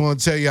there, I just want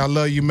to tell you I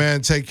love you,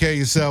 man. Take care of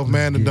yourself,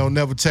 man, and don't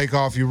never take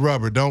off your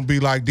rubber. Don't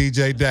be like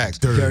DJ Dax.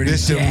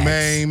 This your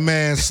main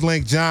man,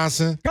 Slink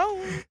Johnson.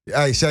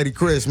 Hey, Shady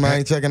Chris,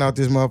 man, checking out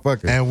this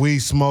motherfucker. And we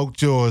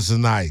smoked yours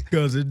tonight.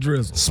 Because it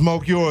drizzles.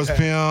 Smoke yours,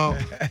 pimp.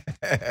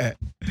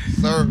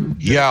 Sir.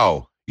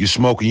 Yo, You're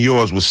smoking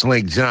yours with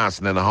Slink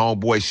Johnson and the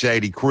homeboy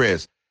Shady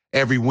Chris.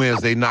 Every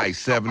Wednesday night,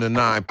 7 to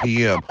 9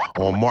 p.m.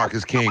 on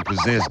Marcus King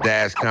Presents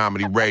Dash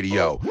Comedy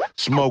Radio.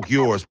 Smoke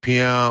yours,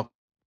 pimp.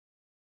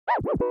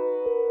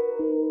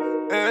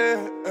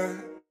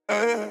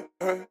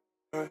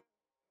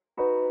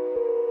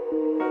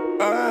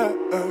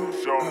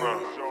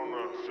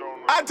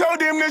 I told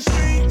them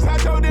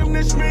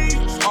the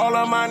streets. All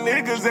of my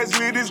niggas as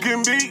lit as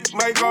can be.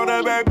 Make all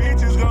the bad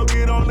bitches go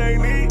get on their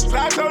knees.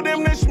 I told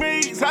them the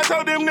streets.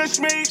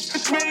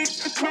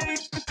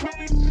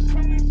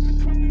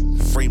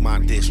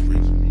 Fremont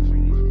District.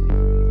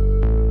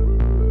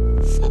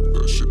 Fuck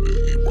that shit,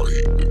 nigga. Why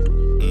he did it?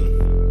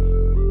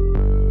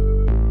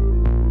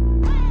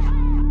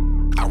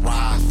 I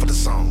ride for the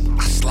song.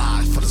 I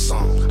slide for the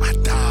song. I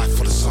die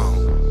for the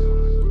song.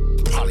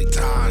 Probably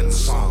die in the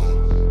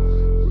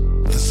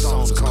song. The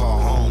song's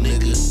called home,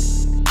 nigga.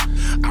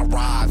 I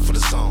ride for the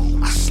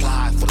song. I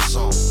slide for the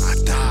song. I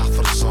die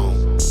for the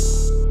song.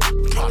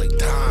 Probably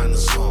die in the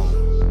song.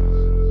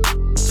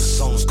 The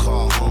song's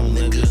called home,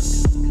 nigga.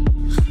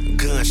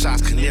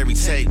 Gunshots, canary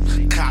tape,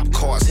 cop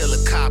cars,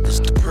 helicopters,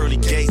 the pearly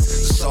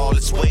gates. It's all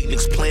its weight,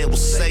 niggas playing with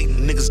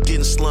Satan. Niggas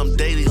getting slummed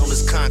daily on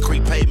this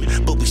concrete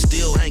pavement. But we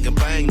still hanging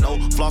bang, no.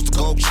 Floss the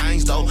gold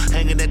chains, though.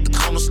 Hanging at the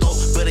corner store,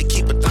 better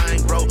keep a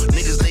thing, bro.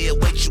 Niggas, they'll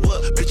wake you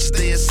up. Bitches,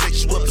 they'll set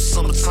you up. It's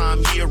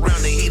summertime, year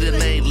round, the heater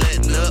ain't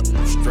letting up.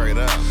 Straight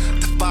up.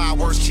 The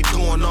fireworks keep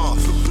going off.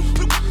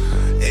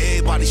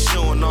 Everybody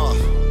showing off.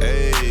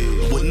 Hey.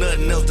 With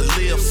nothing else to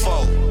live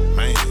for.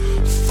 Man.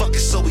 Fuck it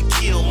so we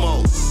kill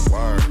more.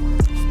 Word.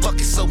 Fuck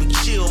it so we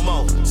chill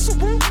more.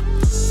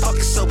 Fuck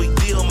it so we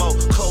deal more.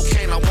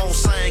 Cocaine I won't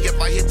sing if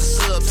I hit the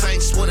sub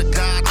tank. Swear to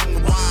God I'm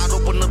gonna ride,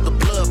 open up the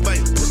blood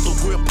bank. Pistol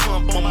grip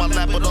pump on my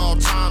lap at all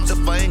times.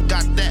 If I ain't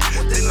got that,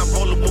 then I'm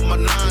rolling with my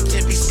 9.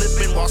 Can't be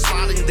slipping while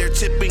sliding. They're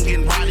tipping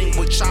and riding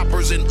with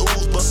choppers and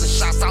ooze, busting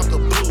shots out the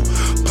blue.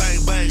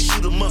 Bang bang,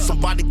 shoot 'em up.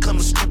 Somebody come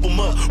and scoop 'em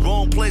up.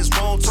 Wrong place,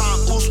 wrong time.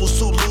 Ooze was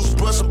too loose,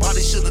 bruh.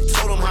 Somebody should've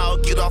told 'em how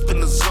to get off in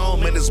the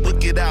zone. Man, it's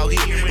wicked out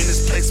here in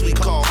this place we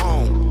call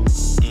home.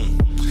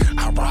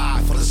 I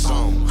ride for the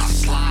song, I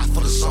slide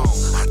for the song,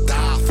 I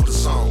die for the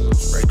song.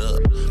 Straight up,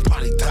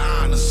 probably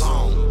die in the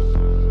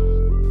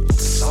song. The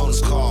song is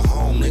called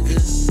home, nigga.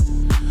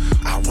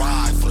 I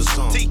ride for the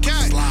song, TK.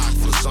 I slide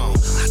for the song,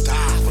 I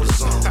die for the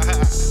song.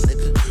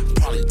 Nigga,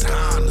 probably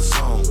die in the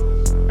song.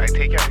 Hey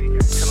TK,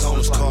 the song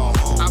is called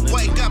home. I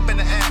wake up in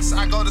the ass,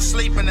 I go to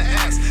sleep in the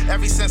ass.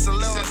 Ever since a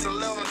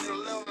little.